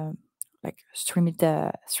like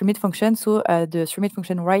Streamlit function. So the Streamlit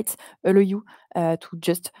function write allow you to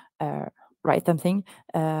just write something,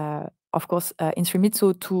 of course, in Streamlit,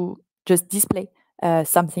 so to just display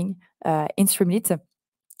something in Streamlit. So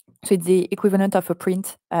it's the equivalent of a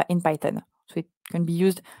print in Python. So it can be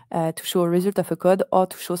used to show a result of a code or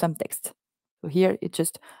to show some text. So here it's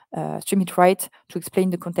just Streamlit write to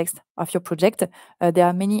explain the context of your project. There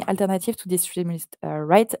are many alternatives to this Streamlit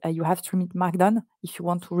write. You have Streamlit Markdown if you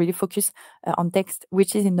want to really focus on text,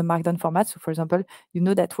 which is in the Markdown format. So for example, you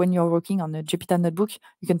know that when you're working on a Jupyter notebook,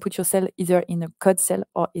 you can put your cell either in a code cell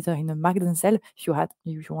or either in a Markdown cell if you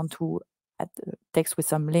want to add text with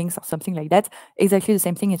some links or something like that. Exactly the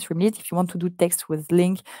same thing in Streamlit. If you want to do text with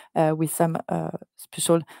link, with some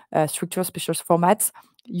special structure, special formats,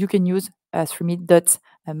 you can use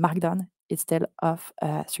Streamlit.markdown instead of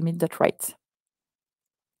Streamlit.write.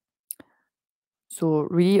 So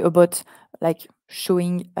really about like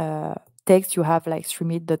showing text, you have like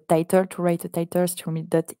Streamlit.title to write a title,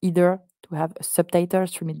 Streamlit.header to have a subtitle,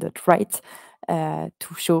 Streamlit.write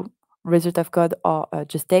to show result of code or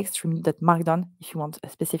just text, Streamlit.markdown if you want a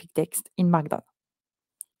specific text in Markdown.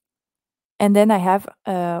 And then I have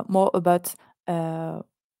more about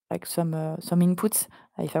like some inputs.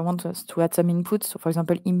 If I want us to add some inputs, so for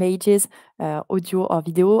example, images, audio or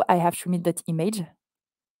video, I have Streamlit.image.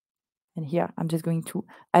 And here I'm just going to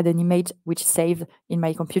add an image which is saved in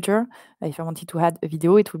my computer. If I wanted to add a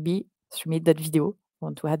video, it would be Streamlit.video. If I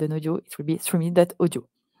want to add an audio, it would be Streamlit.audio.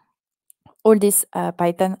 All these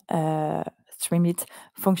Python Streamlit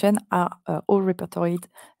function are all repertoried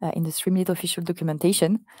in the Streamlit official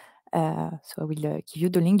documentation. So I will give you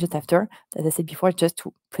the link just after, as I said before, just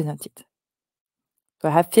to present it. So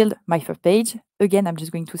I have filled my first page. Again, I'm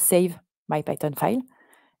just going to save my Python file,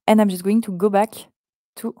 and I'm just going to go back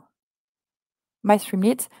to my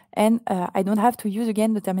Streamlit, and I don't have to use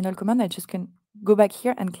again the terminal command. I just can go back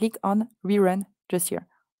here and click on rerun just here.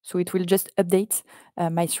 So it will just update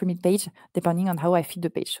my Streamlit page depending on how I feed the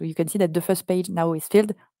page. So you can see that the first page now is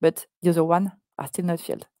filled, but the other one are still not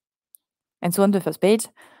filled. And so on the first page,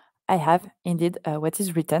 I have indeed what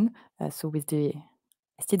is written. So with the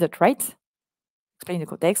st.write, explain the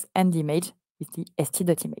context, and the image with the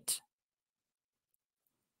st.image.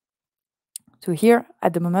 So here,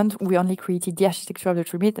 at the moment, we only created the architecture of the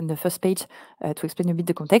Streamlit and the first page to explain a bit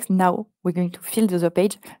the context. Now we're going to fill the other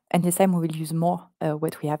page, and this time we will use more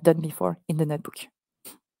what we have done before in the notebook.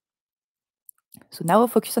 So now we'll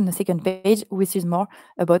focus on the second page, which is more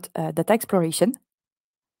about data exploration.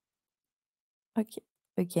 Okay,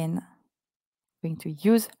 again, I'm going to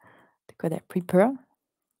use the code I prepare.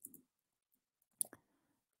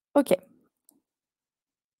 Okay.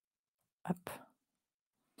 Up.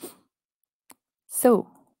 So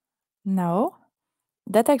now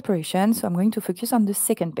data exploration. So I'm going to focus on the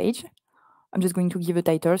second page. I'm just going to give a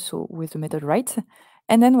title, so with the method write.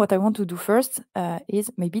 And then what I want to do first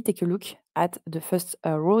is maybe take a look at the first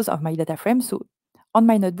rows of my data frame. So on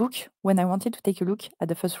my notebook, when I wanted to take a look at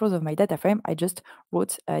the first rows of my data frame, I just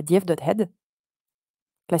wrote df.head,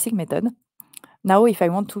 classic method. Now, if I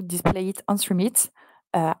want to display it on Streamlit,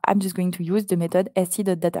 I'm just going to use the method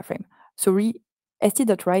st.dataframe. So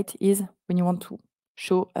st.write is when you want to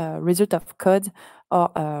show a result of code or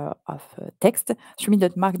of text,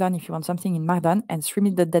 Streamlit.markdown if you want something in Markdown, and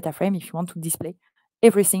Streamlit.dataframe if you want to display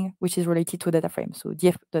everything which is related to a data frame. So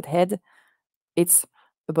df.head, it's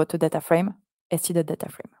about the data frame,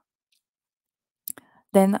 st.dataframe.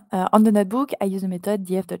 Then on the notebook, I use the method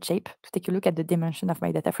df.shape to take a look at the dimension of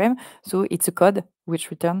my data frame. So it's a code which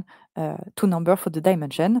returns two numbers for the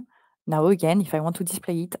dimension. Now again, if I want to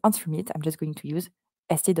display it on Streamlit, I'm just going to use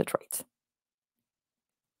st.write.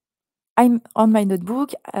 I'm on my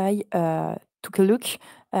notebook, I took a look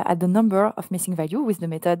at the number of missing value with the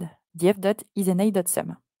method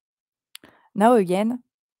df.isNA.sum. Now again,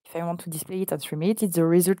 if I want to display it on Streamlit, it's the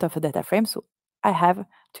result of a data frame. So I have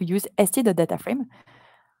to use st.dataframe.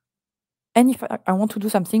 And if I want to do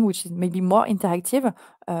something which is maybe more interactive,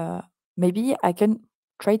 maybe I can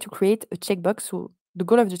try to create a checkbox. So the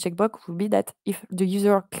goal of the checkbox will be that if the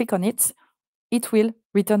user click on it, it will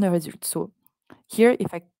return a result. So here,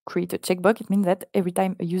 if I create a checkbox, it means that every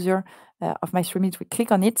time a user of my Streamlit will click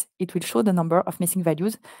on it, it will show the number of missing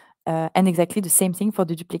values, and exactly the same thing for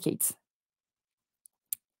the duplicates.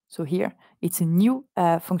 So here, it's a new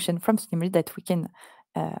function from Streamlit that we can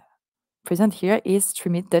present here is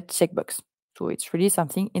Streamlit.checkbox. So it's really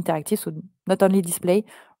something interactive. So not only display,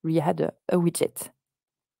 we had a widget.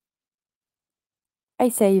 I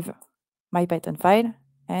save my Python file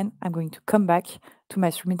and I'm going to come back to my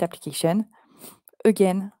Streamlit application.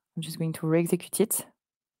 Again, I'm just going to re-execute it.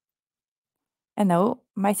 And now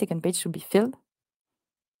my second page should be filled.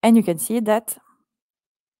 And you can see that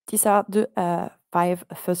these are the 5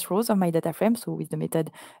 first rows of my data frame. So with the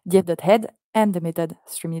method df.head and the method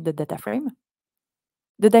Streamlit.dataframe.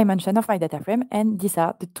 The dimension of my data frame, and these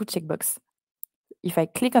are the 2 checkboxes. If I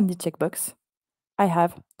click on the checkbox, I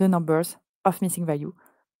have the numbers of missing value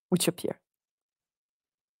which appear.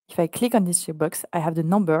 If I click on this checkbox, I have the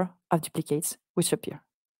number of duplicates which appear.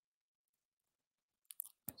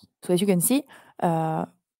 So as you can see,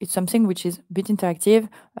 it's something which is a bit interactive.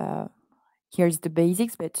 Here's the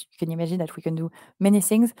basics, but you can imagine that we can do many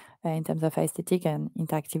things in terms of aesthetic and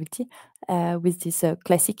interactivity with this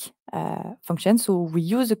classic function. So we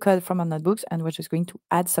use the code from our notebooks, and we're just going to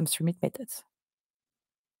add some Streamlit methods.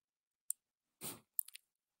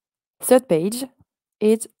 Third page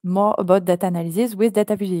is more about data analysis with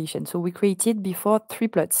data visualization. So we created before 3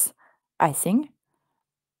 plots, I think.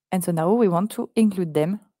 And so now we want to include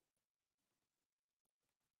them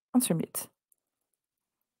on Streamlit.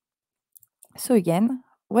 So again,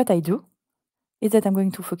 what I do is that I'm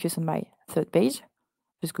going to focus on my third page.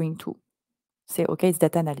 Just going to say, okay, it's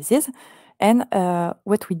data analysis. And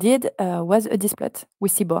what we did was a displot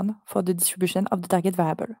with cborn for the distribution of the target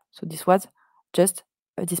variable. So this was just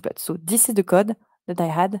a displot. So this is the code that I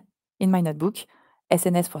had in my notebook,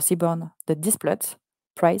 SNS for cborn, the displot,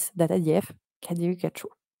 price, DataDF,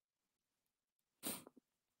 true.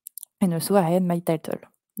 And also I had my title.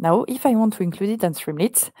 Now, if I want to include it on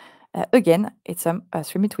Streamlit, again, it's a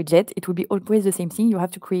Streamlit widget. It will be always the same thing. You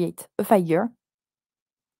have to create a figure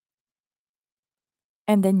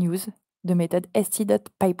and then use the method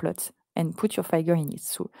st.pyplot and put your figure in it.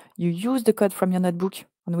 So you use the code from your notebook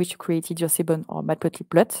on which you created your cborn or matplotlib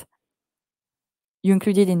plot. You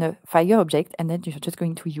include it in a figure object, and then you're just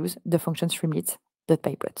going to use the function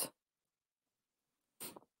streamlit.pyplot.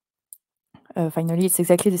 Finally, it's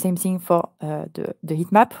exactly the same thing for the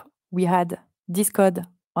heat map. We had this code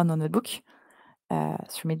on our notebook,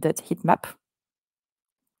 streamlit.heatmap.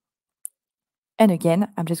 And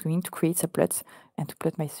again, I'm just going to create subplots and to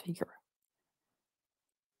plot my figure.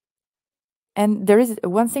 And there is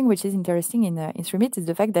one thing which is interesting in Streamlit is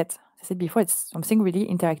the fact that, as I said before, it's something really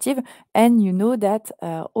interactive. And you know that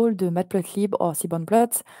all the matplotlib or cborn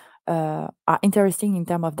plots are interesting in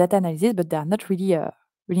terms of data analysis, but they are not really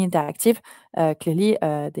really interactive. Clearly,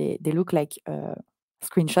 they look like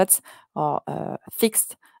screenshots or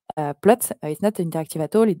fixed plots. It's not interactive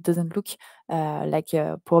at all. It doesn't look like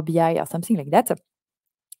Power BI or something like that.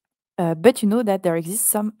 But you know that there exists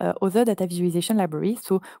some other data visualization libraries,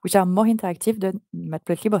 which are more interactive than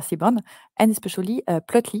Matplotlib or cborn, and especially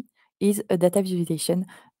Plotly is a data visualization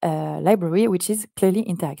library which is clearly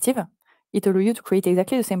interactive. It allows you to create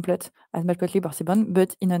exactly the same plot as Matplotlib or cborn,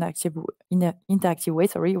 but in an interactive way.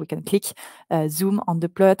 Sorry, we can click, zoom on the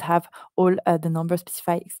plot, have all the numbers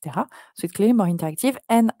specified, etc. So it's clearly more interactive,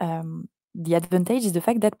 and the advantage is the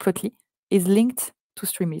fact that Plotly is linked to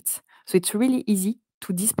Streamlit. So it's really easy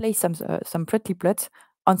to display some Plotly plots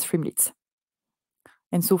on Streamlit.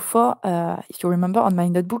 And so for, if you remember on my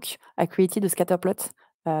notebook, I created a scatter plot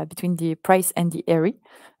between the price and the area,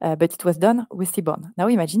 but it was done with Seaborn. Now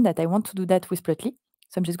imagine that I want to do that with Plotly.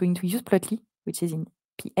 So I'm just going to use Plotly, which is in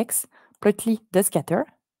px. Plotly does scatter.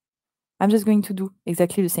 I'm just going to do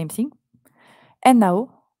exactly the same thing. And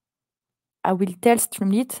now I will tell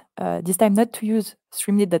Streamlit, this time not to use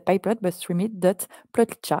streamlit.pyplot, but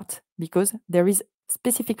streamlit.plotchart, because there is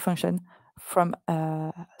specific function from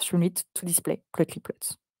Streamlit to display Plotly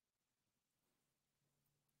plots.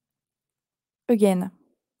 Again,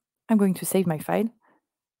 I'm going to save my file,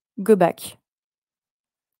 go back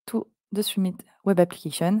to the Streamlit web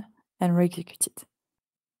application, and re-execute it.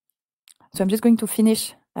 So I'm just going to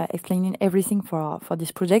finish explaining everything for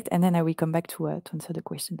this project, and then I will come back to answer the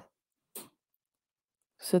questions.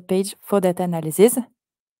 So page for data analysis,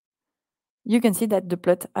 you can see that the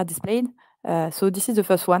plots are displayed. So this is the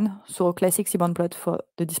first one, so classic Seaborn plot for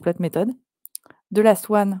the displot method. The last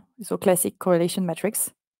one is a classic correlation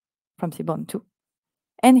matrix from Seaborn 2.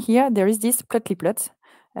 And here there is this Plotly plot.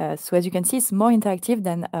 So as you can see, it's more interactive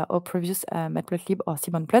than our previous Matplotlib or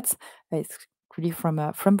Seaborn plots. It's really from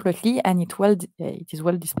Plotly, and it is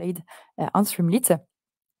well displayed on Streamlit.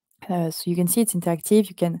 So you can see it's interactive.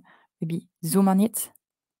 You can maybe zoom on it.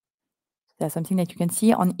 There's something that you can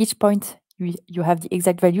see on each point. You have the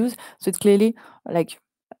exact values. So it's clearly like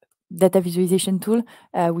data visualization tool,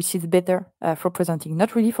 which is better for presenting,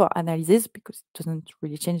 not really for analysis because it doesn't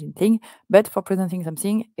really change anything, but for presenting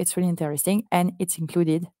something, it's really interesting, and it's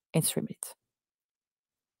included in Streamlit.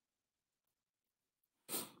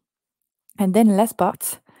 And then last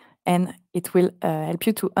part, and it will help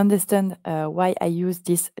you to understand why I use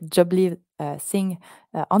this job-lead thing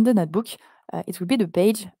on the notebook. It will be the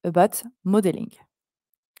page about modeling.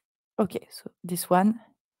 Okay, so this one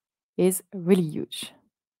is really huge.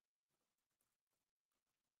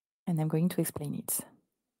 And I'm going to explain it.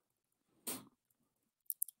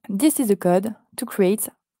 This is the code to create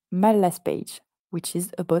my last page, which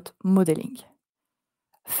is about modeling.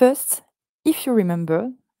 First, if you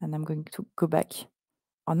remember, and I'm going to go back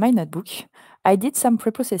on my notebook, I did some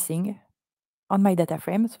preprocessing on my data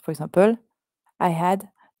frame. So for example, I had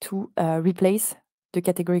to replace the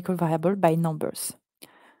categorical variable by numbers.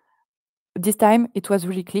 This time it was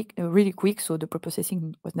really quick, so the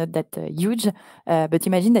preprocessing was not that huge. But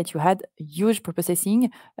imagine that you had huge preprocessing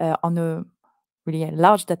on a really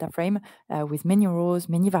large data frame with many rows,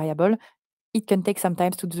 many variables. It can take some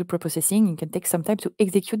time to do the preprocessing. It can take some time to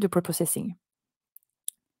execute the preprocessing.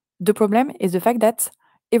 The problem is the fact that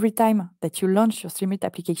every time that you launch your Streamlit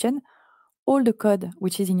application, all the code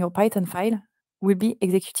which is in your Python file will be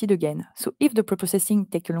executed again. So if the preprocessing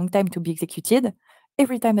takes a long time to be executed,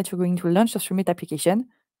 every time that you're going to launch your Streamlit application,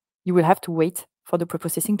 you will have to wait for the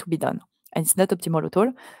preprocessing to be done. And it's not optimal at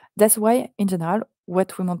all. That's why, in general,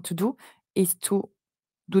 what we want to do is to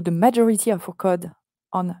do the majority of our code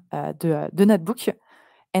on the notebook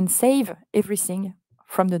and save everything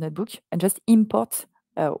from the notebook and just import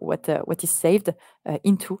what is saved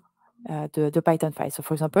into the Python file. So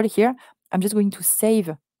for example, here, I'm just going to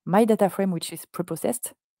save my data frame, which is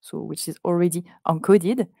preprocessed, so which is already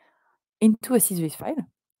encoded, into a CSV file,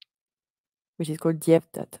 which is called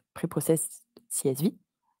df.preprocessed.csv.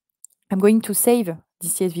 I'm going to save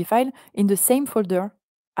this CSV file in the same folder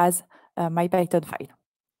as my Python file.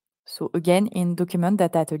 So again, in document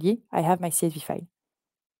DataAtelier, I have my CSV file.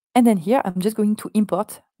 And then here, I'm just going to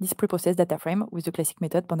import this preprocessed data frame with the classic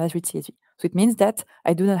method pandas read CSV. So it means that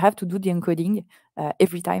I do not have to do the encoding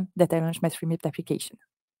every time that I launch my Streamlit application.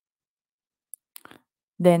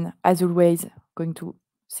 Then, as always, going to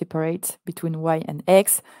separate between Y and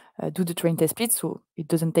X, do the train test split, so it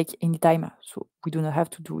doesn't take any time, so we do not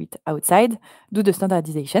have to do it outside, do the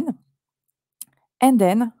standardization. And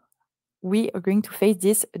then we are going to face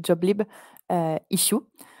this job-lib issue.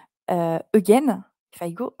 Again, if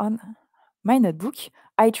I go on my notebook,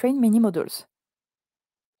 I train many models.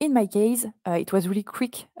 In my case, it was really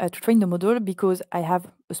quick to train the model because I have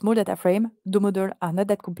a small data frame. The models are not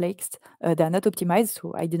that complex. They are not optimized,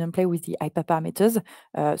 so I didn't play with the hyperparameters.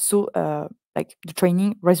 So like the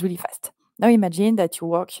training was really fast. Now imagine that you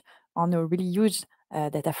work on a really huge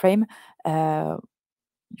data frame.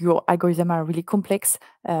 Your algorithms are really complex.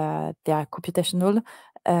 They are computational.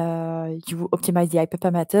 You optimize the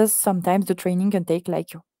hyperparameters. Sometimes the training can take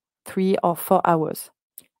like 3 or 4 hours.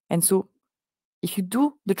 And so if you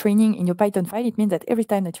do the training in your Python file, it means that every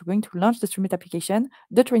time that you're going to launch the Streamlit application,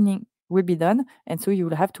 the training will be done. And so you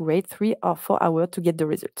will have to wait 3 or 4 hours to get the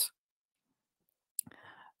results.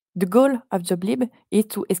 The goal of joblib is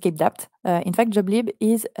to escape that. In fact, joblib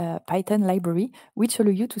is a Python library which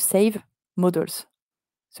allows you to save models.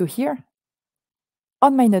 So here,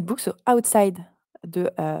 on my notebook, so outside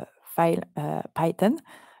the file Python,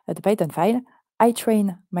 the Python file, I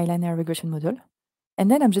train my linear regression model. And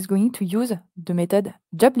then I'm just going to use the method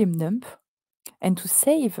joblibdump and to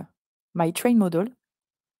save my train model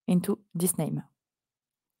into this name.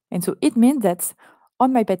 And so it means that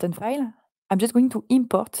on my Python file, I'm just going to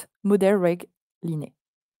import model reg line.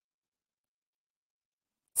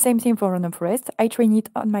 Same thing for random forest. I train it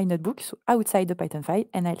on my notebook, so outside the Python file,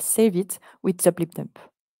 and I'll save it with joblibdump,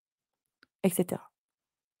 etc.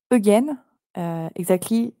 Again,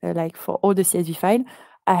 exactly like for all the CSV file,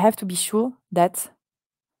 I have to be sure that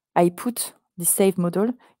I put the saved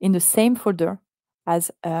model in the same folder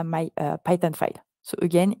as my Python file. So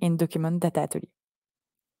again, in document DataAtelier.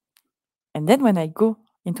 And then when I go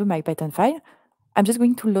into my Python file, I'm just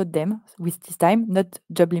going to load them with this time, not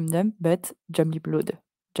joblibdump, but joblibload,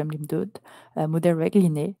 model reg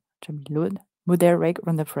line, joblibload, model reg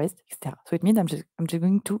random forest, etc. So it means I'm just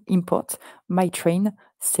going to import my train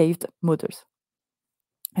saved models.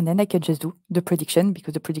 And then I can just do the prediction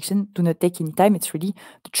because the prediction do not take any time. It's really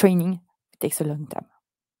the training it takes a long time.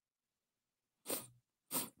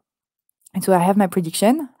 And so I have my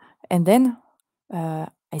prediction, and then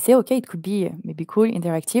I say, okay, it could be maybe cool,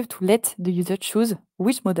 interactive to let the user choose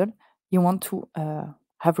which model you want to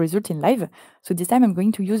have result in live. So this time I'm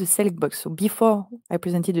going to use a select box. So before I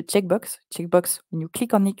presented the checkbox, when you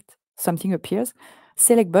click on it, something appears.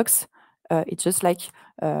 Select box, it's just like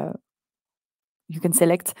you can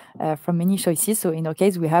select from many choices. So in our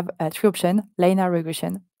case, we have 3 options: linear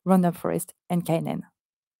regression, random forest, and KNN.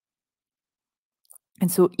 And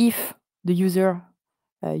so if the user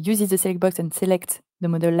uses the select box and selects the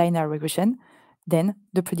model linear regression, then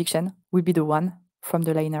the prediction will be the one from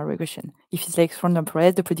the linear regression. If he selects random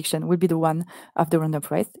forest, the prediction will be the one of the random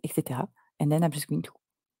forest, etc. And then I'm just going to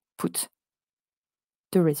put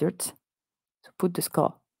the result, so put the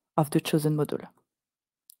score of the chosen model.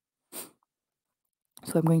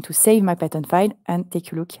 So I'm going to save my Python file and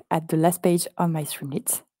take a look at the last page on my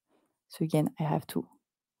Streamlit. So again, I have to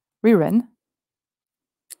rerun.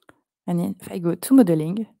 And then if I go to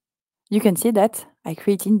modeling, you can see that I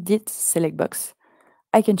created this select box.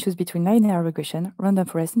 I can choose between linear regression, random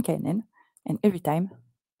forest, and KNN, and every time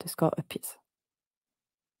the score appears.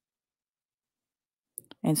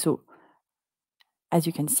 And so, as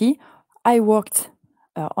you can see, I worked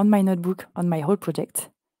on my notebook on my whole project.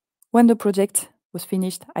 When the project was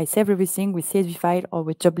finished, I save everything with CSV file or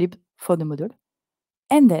with joblib for the model.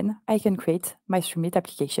 And then I can create my Streamlit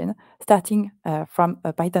application starting from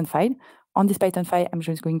a Python file. On this Python file, I'm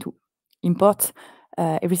just going to import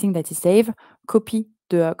everything that is saved, copy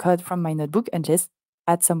the code from my notebook, and just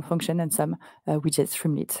add some function and some widgets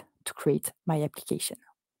Streamlit to create my application.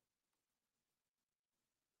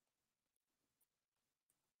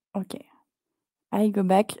 Okay, I go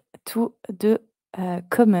back to the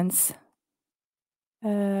comments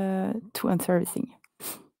to answer everything.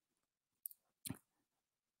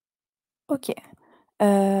 Okay.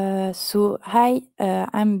 So hi,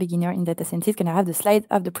 I'm beginner in data scientist. Can I have the slide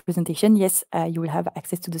of the presentation? Yes, you will have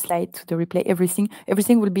access to the slide, to the replay, everything.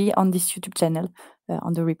 Everything will be on this YouTube channel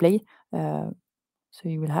on the replay. So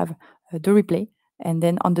you will have the replay, and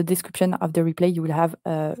then on the description of the replay, you will have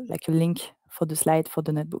like a link for the slide for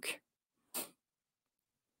the notebook.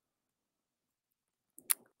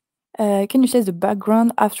 Can you share the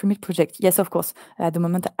background of Streamlit project? Yes, of course. At the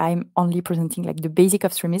moment, I'm only presenting like the basic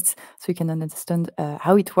of Streamlit, so you can understand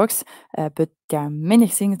how it works. But there are many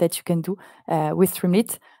things that you can do with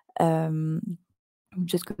Streamlit. I'm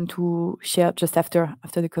just going to share just after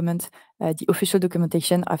the comment the official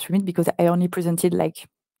documentation of Streamlit because I only presented like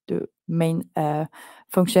the main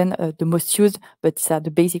function, the most used, but these are the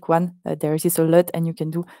basic one. There is a lot, and you can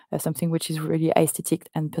do something which is really aesthetic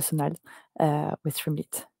and personal with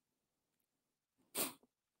Streamlit.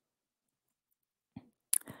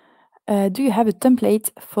 Do you have a template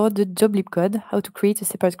for the joblib code? How to create a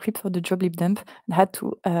separate script for the joblibdump and how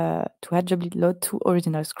to add joblibload to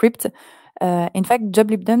original script? In fact,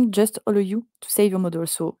 joblibdump just allow you to save your model.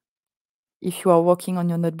 So if you are working on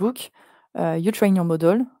your notebook, you train your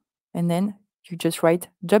model, and then you just write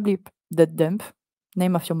joblib.dump,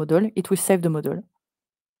 name of your model. It will save the model,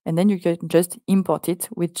 and then you can just import it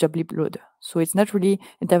with joblibload. So it's not really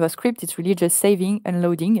in JavaScript. It's really just saving and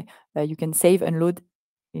loading. You can save and load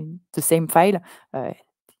in the same file.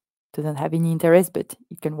 Doesn't have any interest, but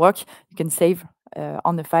it can work. You can save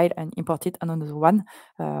on the file and import it on another one.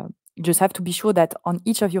 You just have to be sure that on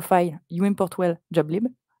each of your file, you import well joblib,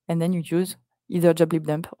 and then you use either joblib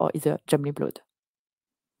dump or either joblib load.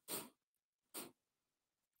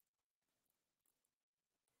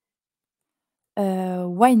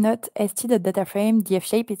 Why not st.data frame df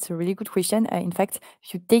shape? It's a really good question. In fact,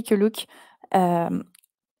 if you take a look um,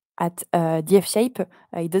 at df shape,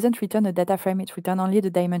 it doesn't return a data frame. It returns only the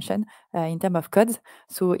dimension in terms of codes.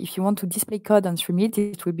 So if you want to display code on Streamlit,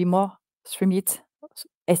 it will be more Streamlit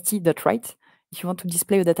st.write. If you want to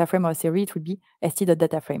display a data frame or a series, it will be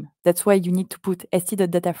st.data frame. That's why you need to put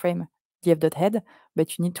st.data frame df.head,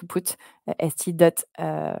 but you need to put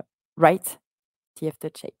st.write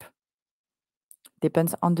df.shape.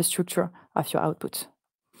 Depends on the structure of your output.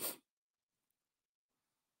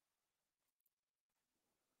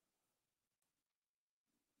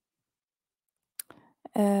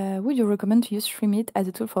 Would you recommend to use Streamlit as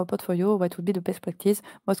a tool for a portfolio? What would be the best practice,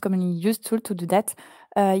 most commonly used tool to do that?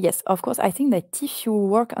 Yes, of course. I think that if you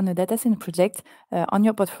work on a data science project on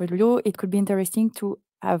your portfolio, it could be interesting to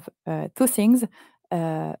have two things.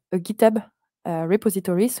 A GitHub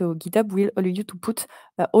repository. So GitHub will allow you to put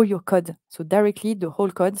all your code, so directly the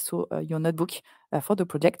whole code, so your notebook for the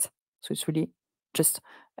project. So it's really just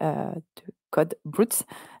the code brutes.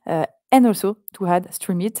 And also to add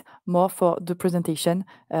Streamlit more for the presentation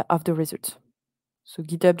of the results. So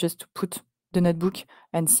GitHub just to put the notebook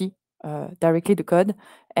and see directly the code,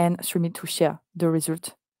 and Streamlit to share the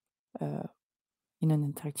result in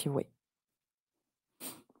an interactive way.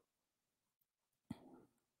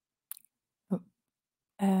 Oh.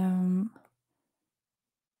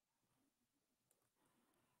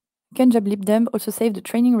 Can joblib dump also save the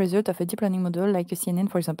training result of a deep learning model like a CNN,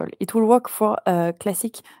 for example? It will work for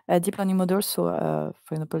classic deep learning models, so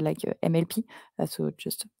for example, like MLP, so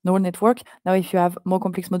just neural network. Now, if you have more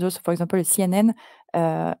complex models, for example, a CNN,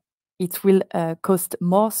 it will cost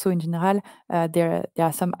more. So in general, there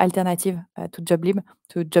are some alternative to joblib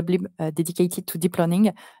dedicated to deep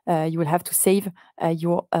learning. You will have to save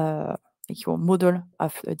your model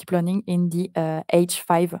of deep learning in the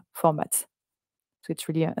H5 format. So it's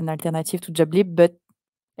really an alternative to joblib, but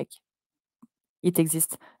like it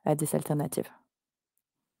exists this alternative.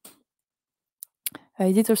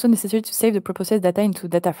 Is it also necessary to save the preprocessed data into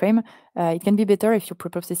data frame? It can be better if your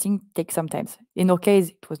preprocessing takes some time. In our case,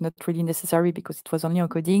 it was not really necessary because it was only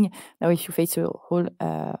encoding. Now, if you face a whole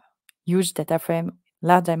huge data frame,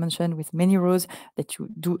 large dimension with many rows, that you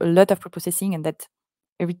do a lot of preprocessing, and that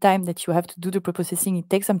every time that you have to do the preprocessing, it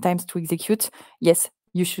takes some time to execute. Yes,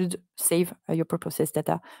 you should save your preprocessed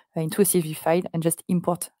data into a CSV file and just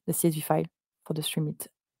import the CSV file for the Streamlit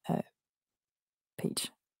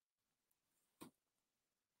page.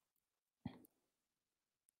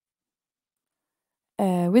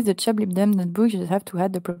 With the joblib notebook, you just have to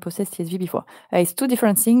add the preprocessed CSV before. It's two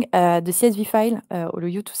different things. The CSV file allow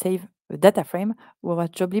you to save a data frame, whereas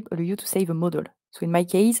joblib allow you to save a model. So in my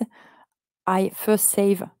case, I first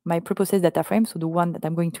save my preprocessed data frame, so the one that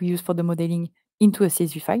I'm going to use for the modeling, into a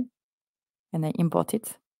CSV file, and I import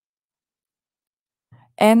it.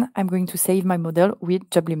 And I'm going to save my model with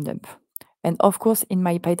joblib dump. And of course, in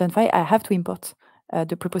my Python file, I have to import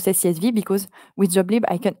the preprocessed CSV, because with joblib,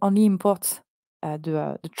 I can only import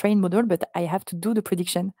the trained model, but I have to do the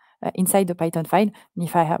prediction inside the Python file. And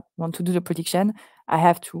if I want to do the prediction, I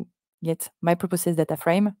have to get my preprocessed data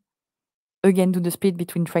frame, again, do the split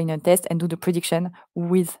between train and test, and do the prediction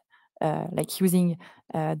with like using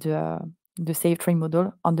the save train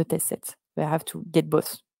model on the test set. So I have to get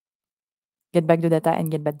both, get back the data and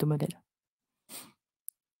get back the model.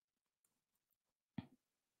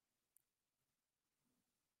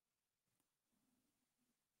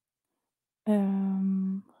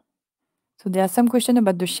 So there are some questions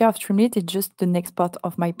about the share of Streamlit. It's just the next part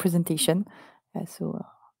of my presentation. So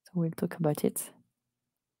we'll talk about it.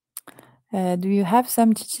 Do you have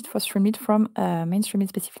some cheat sheet for Streamlit from main Streamlit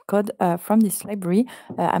specific code from this library?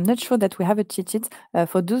 I'm not sure that we have a cheat sheet.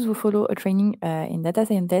 For those who follow a training in data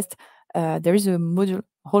scientist, there is a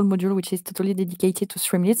whole module which is totally dedicated to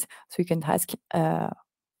Streamlit. So you can ask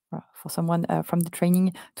for someone from the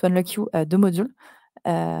training to unlock you the module.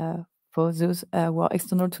 For those who are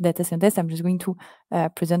external to data scientists, I'm just going to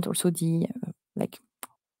present also the like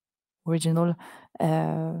original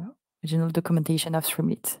documentation of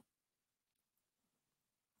Streamlit.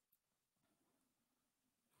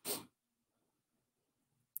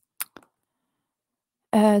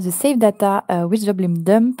 The save data with joblib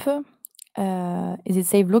dump, is it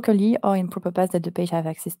saved locally or in proper path that the page have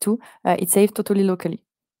access to? It's saved totally locally.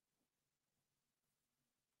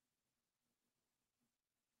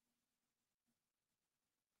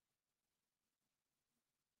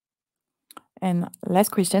 And last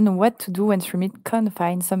question, what to do when Streamlit can't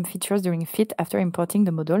find some features during fit after importing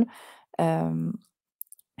the model?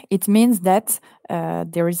 it means that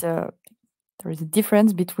there is a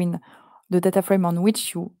difference between the data frame on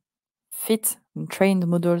which you fit and train the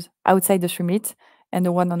models outside the Streamlit and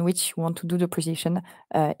the one on which you want to do the precision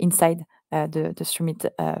inside the Streamlit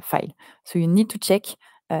file. So you need to check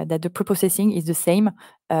that the preprocessing is the same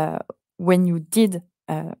when you did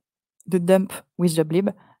the dump with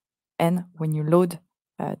joblib and when you load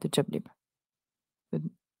the joblib.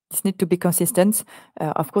 This needs to be consistent.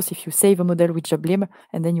 Of course, if you save a model with joblib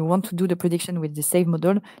and then you want to do the prediction with the save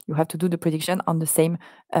model, you have to do the prediction on the same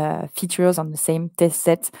features, on the same test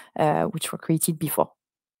set which were created before.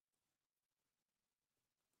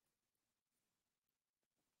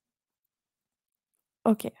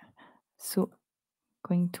 Okay, so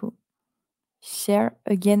going to share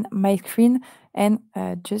again my screen and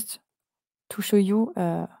just to show you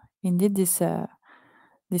indeed this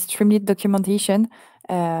Streamlit documentation.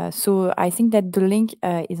 So I think that the link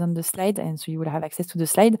is on the slide, and so you will have access to the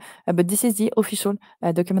slide. But this is the official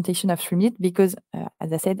documentation of Streamlit because,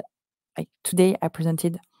 as I said, like today I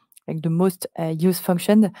presented like the most used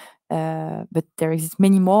function, but there exists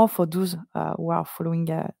many more for those who are following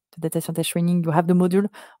the data scientist training. You have the module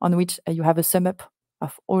on which you have a sum up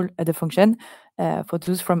of all the function. For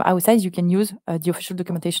those from outside, you can use the official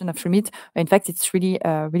documentation of Streamlit. In fact, it's really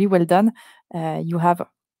really well done. You have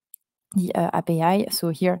the API. So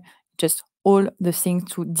here, just all the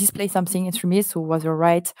things to display something in Streamlit. So whether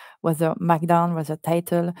write, whether markdown, whether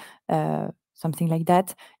title, something like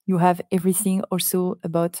that. You have everything also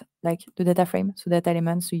about like the data frame, so data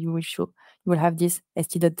elements. So you will have this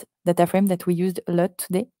st.data frame that we used a lot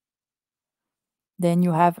today. Then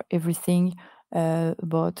you have everything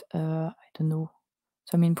about I don't know,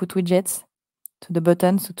 some input widgets to the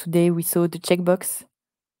button. So today we saw the checkbox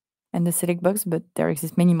and the select box, but there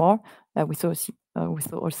exist many more. We saw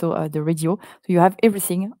also the radio. So you have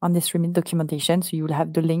everything on the Streamlit documentation. So you will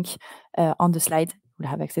have the link on the slide. You will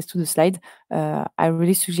have access to the slide. I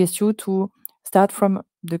really suggest you to start from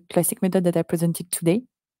the classic method that I presented today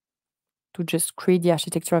to just create the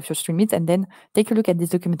architecture of your Streamlit, and then take a look at this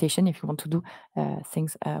documentation if you want to do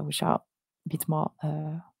things which are a bit more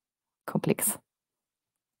complex.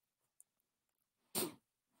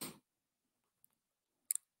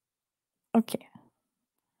 Okay.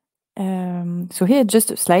 So here,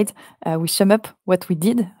 just a slide. We sum up what we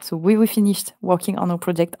did. So we finished working on our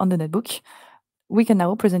project on the notebook. We can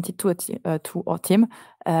now present it to our team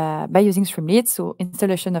by using Streamlit. So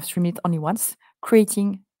installation of Streamlit only once,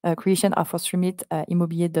 creation of our Streamlit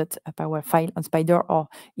immobilier.power file on Spider or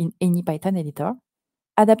in any Python editor,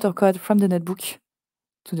 adapt our code from the notebook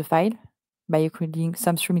to the file by including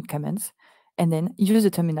some Streamlit commands, and then use the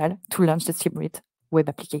terminal to launch the Streamlit web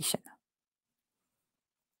application.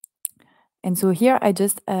 And so here I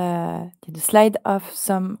just did a slide of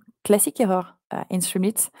some classic error in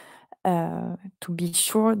Streamlit to be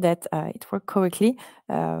sure that it worked correctly.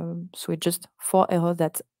 So it's just 4 errors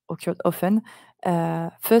that occurred often.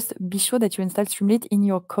 First, be sure that you install Streamlit in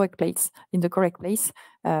your correct place,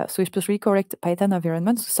 so especially correct Python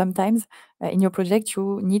environment. So sometimes in your project,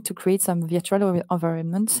 you need to create some virtual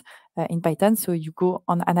environment in Python. So you go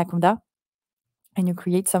on Anaconda and you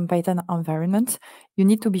create some Python environment. You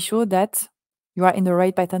need to be sure that you are in the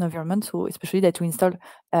right Python environment, so especially that you install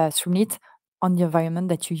Streamlit on the environment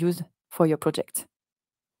that you use for your project.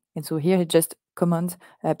 And so here, just command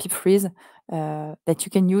pip freeze that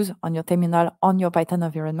you can use on your terminal on your Python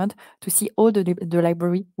environment to see all the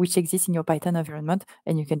library which exists in your Python environment,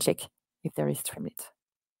 and you can check if there is Streamlit.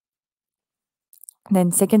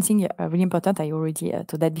 Then second thing, really important, I already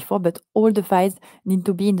told that before, but all the files need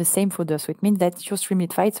to be in the same folder. So it means that your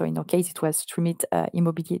Streamlit file, so in our case, it was Streamlit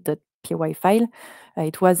immobilier.py file.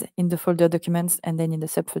 It was in the folder documents and then in the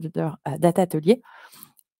subfolder DataAtelier.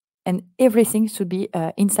 And everything should be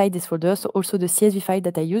inside this folder. So also the CSV file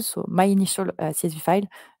that I use, so my initial CSV file,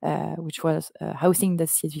 which was housing the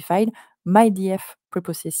CSV file, my df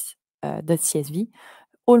preprocess.csv,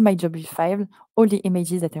 all my job file, all the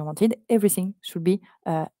images that I wanted, everything should be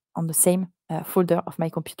on the same folder of my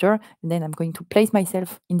computer. And then I'm going to place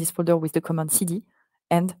myself in this folder with the command cd,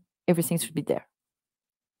 and everything should be there.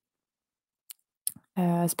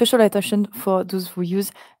 Special attention for those who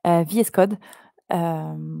use VS Code,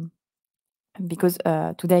 because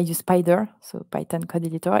today I use Spider, so Python code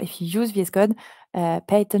editor. If you use VS Code,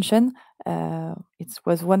 pay attention. It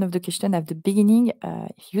was one of the questions at the beginning.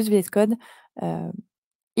 If you use VS Code,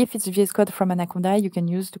 if it's VS Code from Anaconda, you can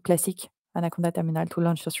use the classic Anaconda terminal to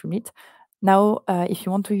launch your Streamlit. Now, if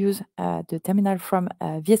you want to use the terminal from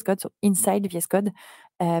VS Code, so inside VS Code,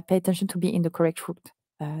 pay attention to be in the correct root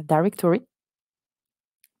directory.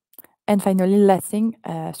 And finally, last thing,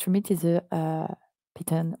 Streamlit is a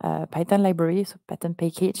Python library, so Python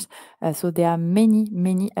package. So there are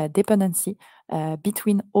many dependency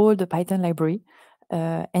between all the Python library.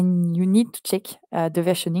 And you need to check the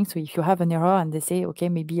versioning. So if you have an error and they say, okay,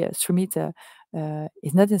 maybe Streamlit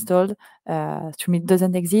is not installed, Streamlit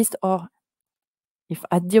doesn't exist, or if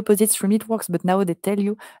at the opposite, Streamlit works, but now they tell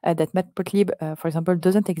you that Matplotlib, for example,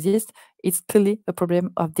 doesn't exist, it's clearly a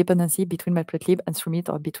problem of dependency between Matplotlib and Streamlit,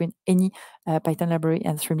 or between any Python library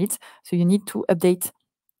and Streamlit. So you need to update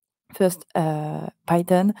first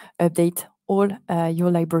Python, update all your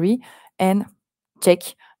library, and check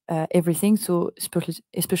everything. So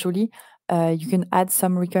especially you can add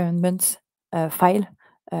some requirements file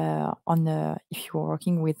on if you're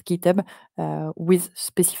working with GitHub with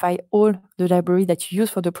specify all the library that you use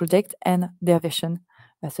for the project and their version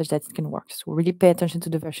such that it can work. So really pay attention to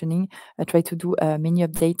the versioning. Try to do many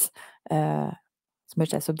updates, as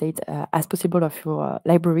much as update as possible of your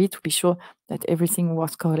library to be sure that everything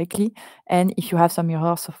works correctly. And if you have some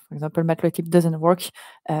errors, so for example, Matplotlib doesn't work,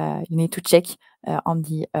 you need to check on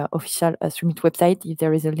the official Streamlit website if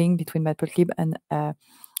there is a link between Matplotlib and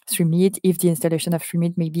Streamlit, if the installation of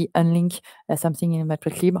Streamlit maybe unlink something in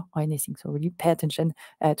Matplotlib or anything. So really pay attention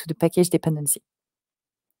to the package dependency.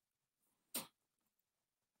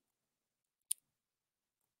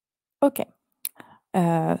 Okay.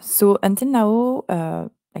 So until now,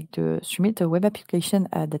 like the Streamlit web application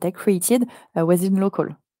that I created was in local.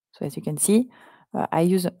 So as you can see, I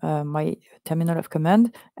use my terminal of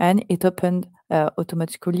command, and it opened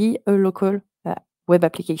automatically a local web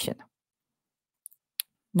application.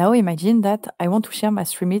 Now imagine that I want to share my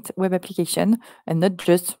Streamlit web application and not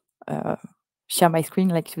just share my screen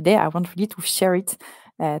like today. I want really to share it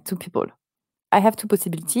to people. I have two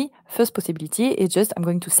possibilities. First possibility is just I'm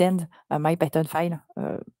going to send my Python file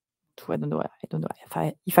to I don't know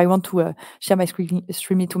if I want to share my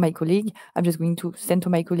Streamlit to my colleague. I'm just going to send to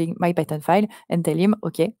my colleague my Python file and tell him,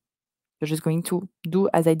 okay, you're just going to do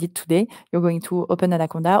as I did today. You're going to open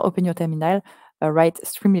Anaconda, open your terminal, write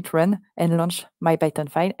Streamlit run, and launch my Python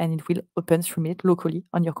file, and it will open Streamlit locally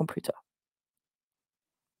on your computer.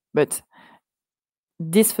 But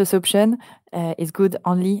this first option is good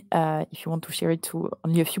only if you want to share it to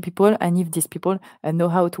only a few people, and if these people know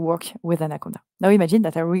how to work with Anaconda. Now imagine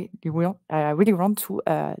that I really want to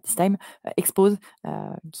this time expose,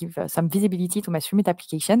 give some visibility to my Streamlit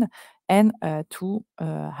application, and to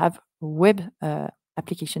have a web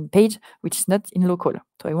application page which is not in local.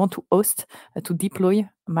 So I want to host to deploy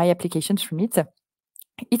my application Streamlit.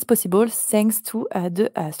 It's possible thanks to the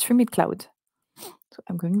Streamlit cloud. So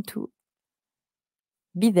I'm going to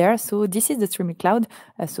be there. So this is the Streamlit cloud.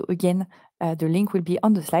 So again, the link will be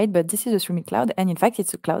on the slide, but this is the Streamlit cloud, and in fact,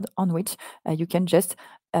 it's a cloud on which you can just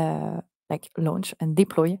like launch and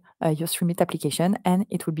deploy your Streamlit application, and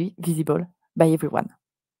it will be visible by everyone.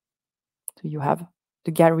 So you have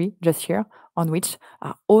the gallery just here on which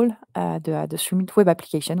are all the Streamlit web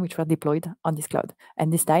application which were deployed on this cloud.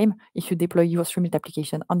 And this time, if you deploy your Streamlit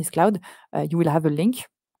application on this cloud, you will have a link,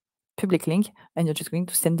 public link, and you're just going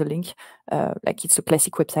to send the link like it's a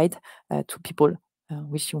classic website to people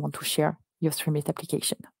which you want to share your Streamlit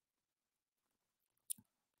application.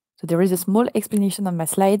 So there is a small explanation on my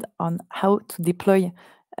slide on how to deploy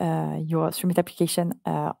your Streamlit application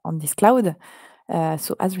on this cloud.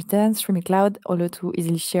 So as written, Streamlit Cloud allow to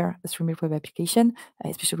easily share a Streamlit web application,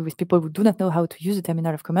 especially with people who do not know how to use the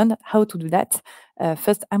terminal of command. How to do that?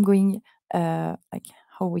 First, I'm going like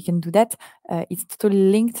how we can do that. It's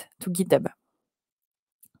totally linked to GitHub.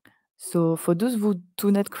 So for those who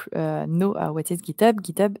do not know what is GitHub,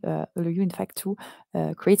 GitHub allow you in fact to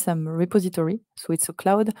create some repository. So it's a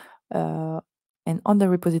cloud, and on the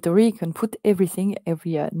repository you can put everything,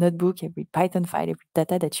 every notebook, every Python file, every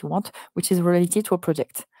data that you want, which is related to a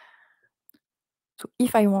project. So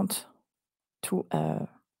if I want to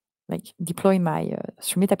like deploy my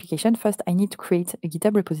Streamlit application, first I need to create a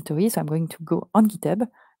GitHub repository. So I'm going to go on GitHub,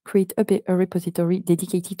 create a repository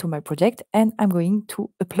dedicated to my project, and I'm going to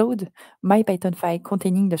upload my Python file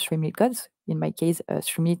containing the Streamlit codes, in my case,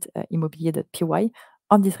 Streamlit immobilier.py,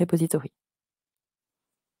 on this repository.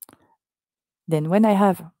 Then when I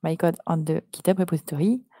have my code on the GitHub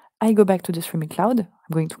repository, I go back to the Streamlit cloud.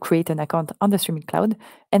 I'm going to create an account on the Streamlit cloud,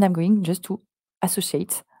 and I'm going just to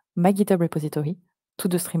associate my GitHub repository to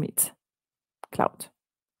the Streamlit cloud,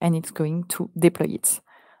 and it's going to deploy it.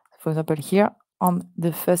 For example, here on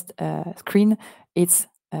the first screen, it's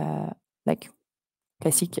like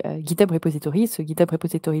classic GitHub repository. So GitHub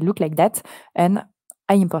repository look like that, and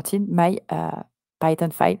I imported my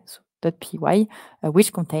Python file, so .py,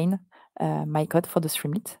 which contain my code for the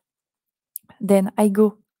Streamlit. Then I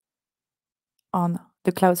go on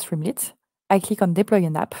the cloud Streamlit, I click on deploy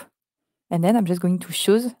an app, and then I'm just going to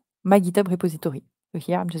choose my GitHub repository. So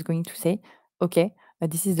here I'm just going to say, okay,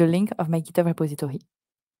 this is the link of my GitHub repository,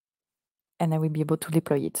 and I will be able to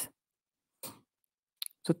deploy it.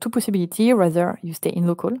 So two possibilities, rather you stay in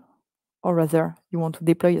local, or rather you want to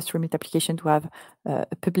deploy a Streamlit application to have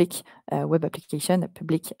a public web application, a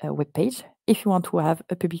public web page. If you want to have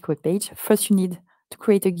a public web page, first you need to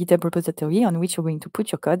create a GitHub repository on which you're going to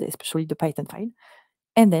put your code, especially the Python file.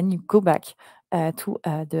 And then you go back to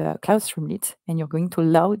the Cloud Streamlit, and you're going to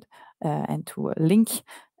load and to link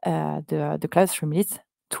the Cloud Streamlit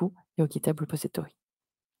to your GitHub repository.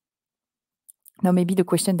 Now, maybe the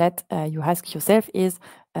question that you ask yourself is,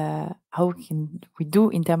 how can we do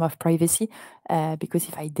in terms of privacy? Because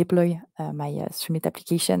if I deploy my Streamlit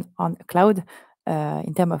application on a cloud,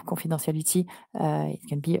 in terms of confidentiality, it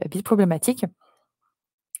can be a bit problematic.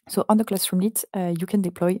 So on the Cloud Streamlit, you can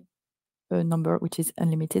deploy a number which is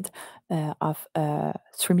unlimited of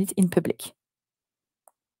Streamlit in public.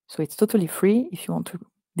 So it's totally free if you want to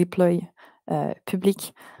deploy public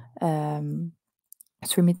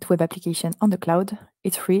Streamlit web application on the cloud.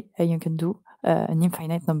 It's free and you can do an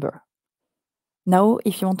infinite number. Now,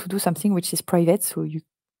 if you want to do something which is private, so you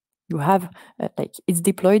have like it's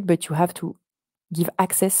deployed, but you have to give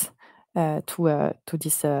access to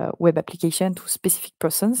this web application to specific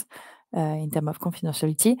persons in terms of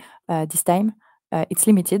confidentiality. This time it's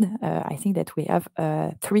limited. I think that we have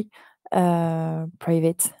 3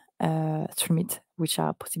 private Streamlit which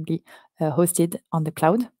are possibly hosted on the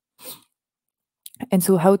cloud. And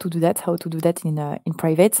so how to do that? How to do that in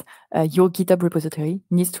private? Your GitHub repository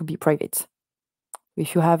needs to be private.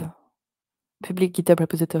 If you have public GitHub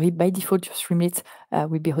repository, by default, your Streamlit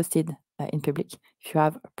will be hosted in public. If you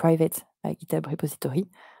have a private GitHub repository,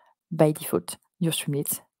 by default, your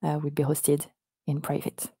Streamlit will be hosted in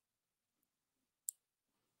private.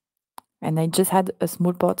 And I just had a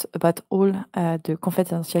small part about all the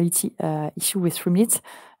confidentiality issue with Streamlit,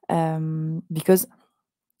 because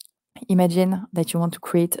imagine that you want to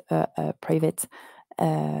create a private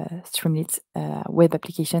Streamlit web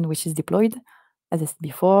application which is deployed. As I said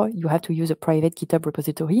before, you have to use a private GitHub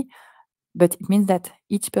repository, but it means that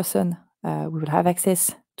each person will have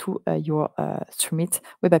access to your Streamlit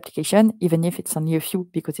web application, even if it's only a few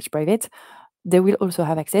because it's private. They will also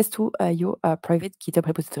have access to your private GitHub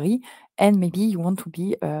repository, and maybe you want to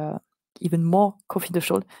be even more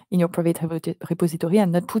confidential in your private repository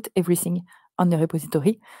and not put everything on the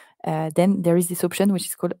repository. Then there is this option which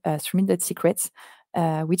is called Streamlit.secrets,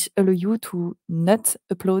 which allow you to not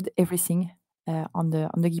upload everything on the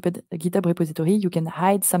GitHub repository. You can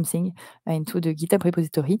hide something into the GitHub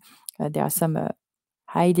repository. There are some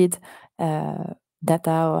hidden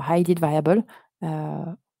data or hidden variable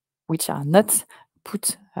which are not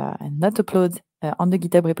put and not upload on the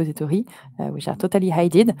GitHub repository, which are totally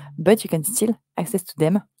hidden, but you can still access to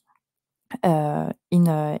them in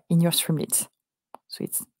your Streamlit. So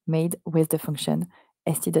it's made with the function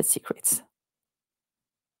st.secrets.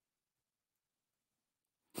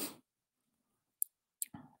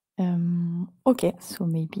 Okay, so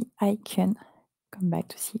maybe I can come back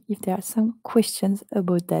to see if there are some questions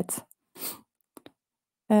about that.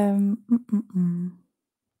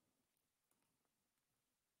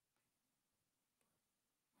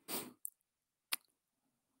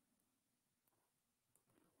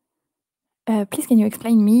 Please, can you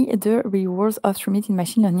explain me the rewards of Streamlit in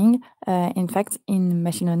machine learning? In fact, in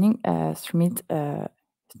machine learning, Streamlit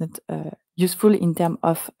is not useful in terms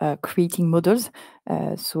of creating models.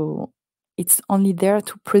 So it's only there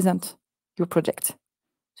to present your project.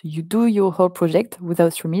 So you do your whole project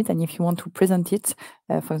without Streamlit, and if you want to present it,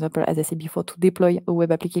 for example, as I said before, to deploy a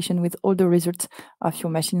web application with all the results of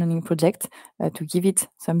your machine learning project, to give it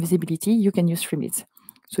some visibility, you can use Streamlit.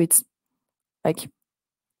 So it's like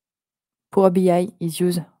Power BI is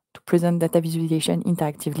used to present data visualization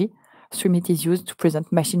interactively. Streamlit is used to present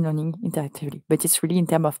machine learning interactively, but it's really in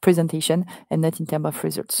terms of presentation and not in terms of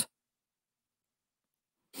results.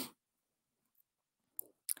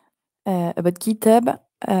 About GitHub,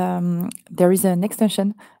 there is an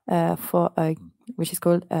extension for which is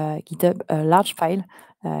called GitHub large file,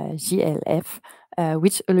 GLF,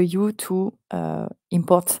 which allow you to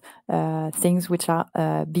import things which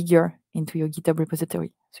are bigger into your GitHub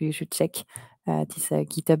repository. So you should check this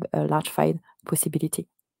GitHub large file possibility.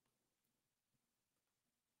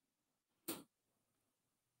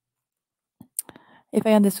 If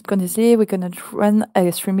I understood correctly, we cannot run a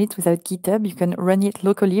Streamlit without GitHub. You can run it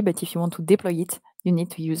locally, but if you want to deploy it, you need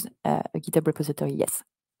to use a GitHub repository, yes.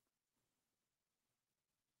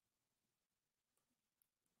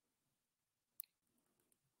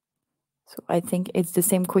 So I think it's the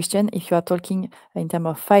same question. If you are talking in terms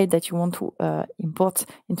of file that you want to import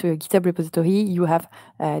into a GitHub repository, you have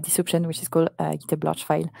this option which is called GitHub large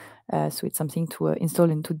file. So it's something to install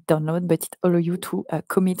and to download, but it allows you to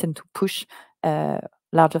commit and to push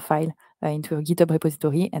larger file into a GitHub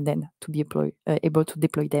repository and then to be able to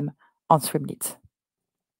deploy them on Streamlit.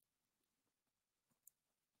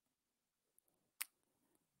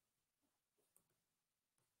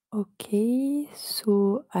 Okay,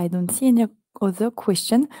 so I don't see any other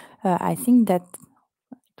question. I think that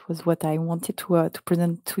it was what I wanted to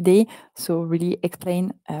present today. So really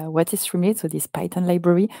explain what is Streamlit, so this Python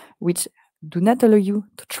library, which do not allow you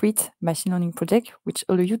to treat machine learning project, which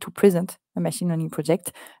allow you to present a machine learning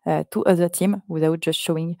project to other team without just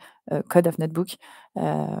showing a code of notebook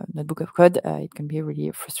of code. It can be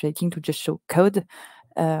really frustrating to just show code.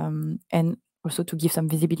 And also to give some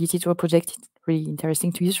visibility to a project, it's really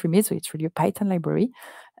interesting to use Streamlit. So it's really a Python library.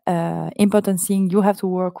 Important thing, you have to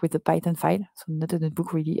work with the Python file, so not a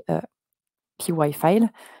notebook, really a py file,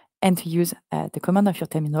 and to use the command of your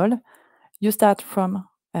terminal. You start from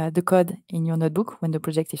the code in your notebook when the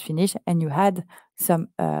project is finished, and you add some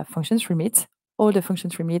function Streamlit. All the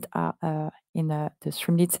function Streamlit are in the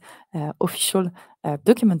Streamlit official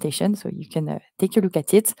documentation, so you can take a look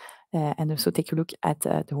at it and also take a look at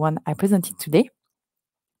the one I presented today.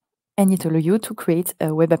 And it allows you to create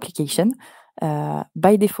a web application.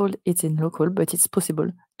 By default, it's in local, but it's possible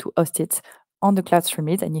to host it on the cloud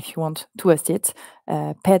Streamlit. And if you want to host it,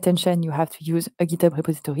 pay attention. You have to use a GitHub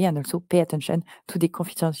repository and also pay attention to the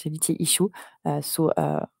confidentiality issue. So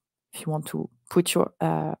if you want to put your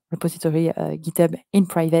repository GitHub in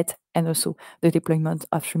private and also the deployment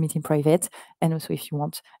of Streamlit in private, and also if you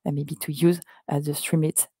want maybe to use the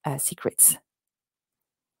Streamlit secrets.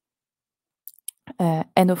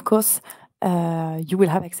 And of course, you will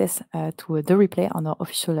have access to the replay on our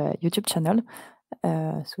official YouTube channel.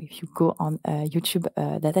 So if you go on YouTube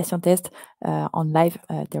Data Scientist on live,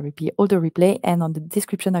 there will be all the replay, and on the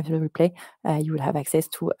description of the replay, you will have access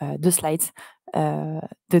to the slides, the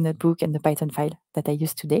notebook, and the Python file that I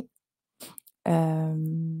used today. There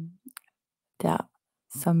are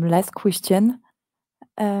some last question.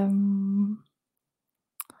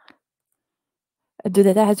 The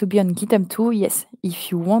data has to be on GitHub too. Yes,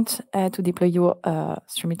 if you want to deploy your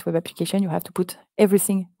Streamlit web application, you have to put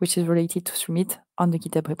everything which is related to Streamlit on the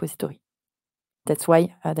GitHub repository. That's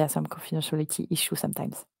why there are some confidentiality issues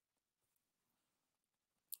sometimes.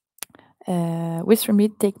 With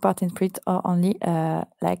Streamlit, take part in sprint or only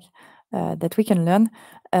that we can learn.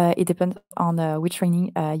 It depends on which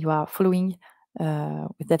training you are following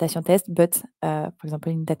with data scientist, but for example,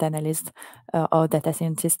 in data analyst or data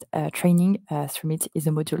scientist training, Streamlit is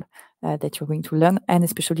a module that you're going to learn. And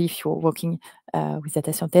especially if you're working with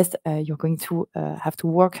data scientist, you're going to have to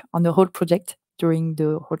work on the whole project during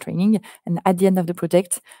the whole training. And at the end of the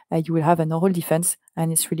project, you will have an oral defense,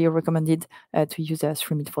 and it's really recommended to use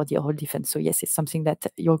Streamlit for the oral defense. So yes, it's something that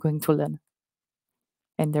you're going to learn.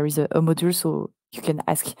 And there is a module, so you can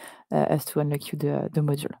ask us to unlock you the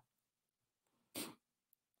module.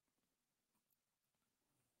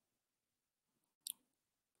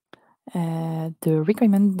 The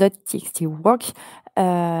requirement.txt work,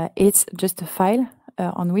 it's just a file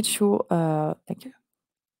on which you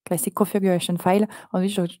classic configuration file on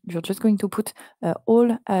which you're just going to put all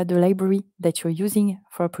the library that you're using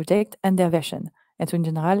for a project and their version. And so in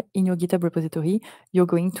general, in your GitHub repository, you're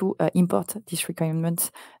going to import this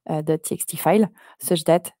requirement.txt file such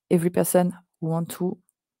that every person who wants to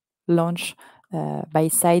launch by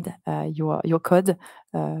side your code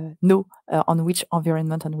know on which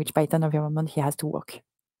environment, on which Python environment he has to work.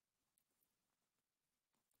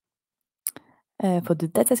 For the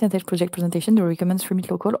data scientist project presentation, do you recommend Streamlit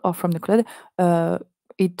local or from the cloud?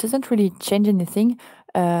 It doesn't really change anything.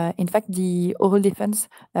 In fact, the oral defense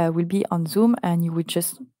will be on Zoom, and you will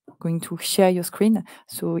just going to share your screen.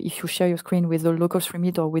 So if you share your screen with a local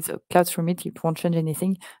Streamlit or with a cloud Streamlit, it won't change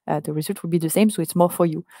anything. The result will be the same, so it's more for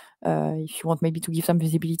you. If you want maybe to give some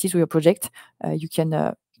visibility to your project, you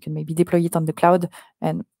can maybe deploy it on the cloud,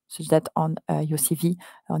 and such that on your CV,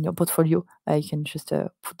 on your portfolio, you can just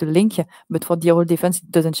put the link. But for the oral defense,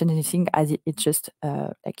 it doesn't change anything, as it's just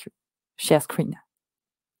like share screen.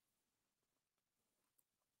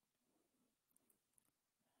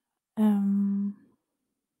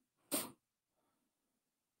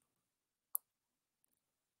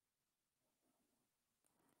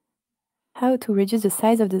 How to reduce the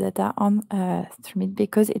size of the data on Streamlit,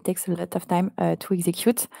 because it takes a lot of time to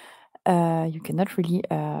execute. You cannot really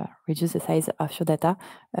reduce the size of your data.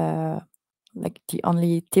 like the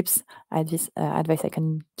only tips advice I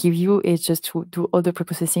can give you is just to do all the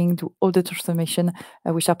preprocessing, do all the transformation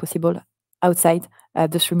which are possible outside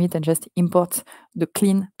the Streamlit, and just import the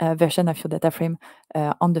clean version of your data frame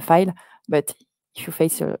on the file. But if you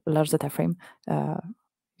face a large data frame,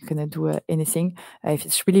 you cannot do anything. If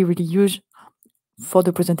it's really, really huge, for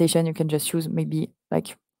the presentation, you can just use maybe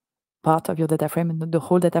like part of your data frame and not the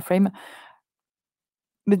whole data frame.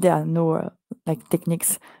 But there are no like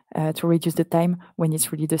techniques to reduce the time when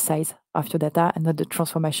it's really the size of your data and not the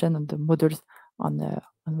transformation on the models on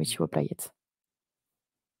which you apply it.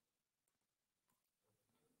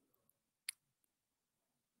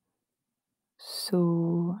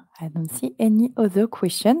 So I don't see any other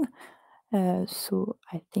question. So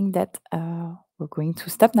I think that we're going to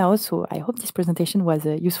stop now. So I hope this presentation was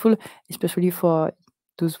useful, especially for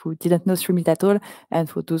those who didn't know Streamlit at all, and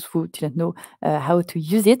for those who didn't know how to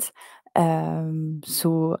use it.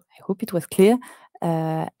 So I hope it was clear,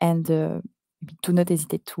 and do not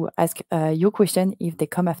hesitate to ask your question if they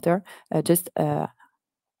come after. Just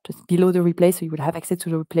below the replay, so you will have access to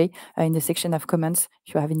the replay in the section of comments.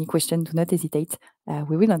 If you have any question, do not hesitate.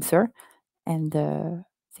 We will answer. And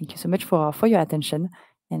thank you so much for your attention.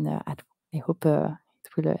 And I hope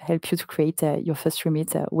it will help you to create your first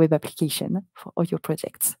Streamlit web application for all your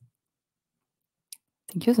projects.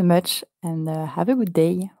 Thank you so much, and have a good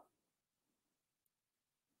day.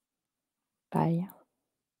 Bye.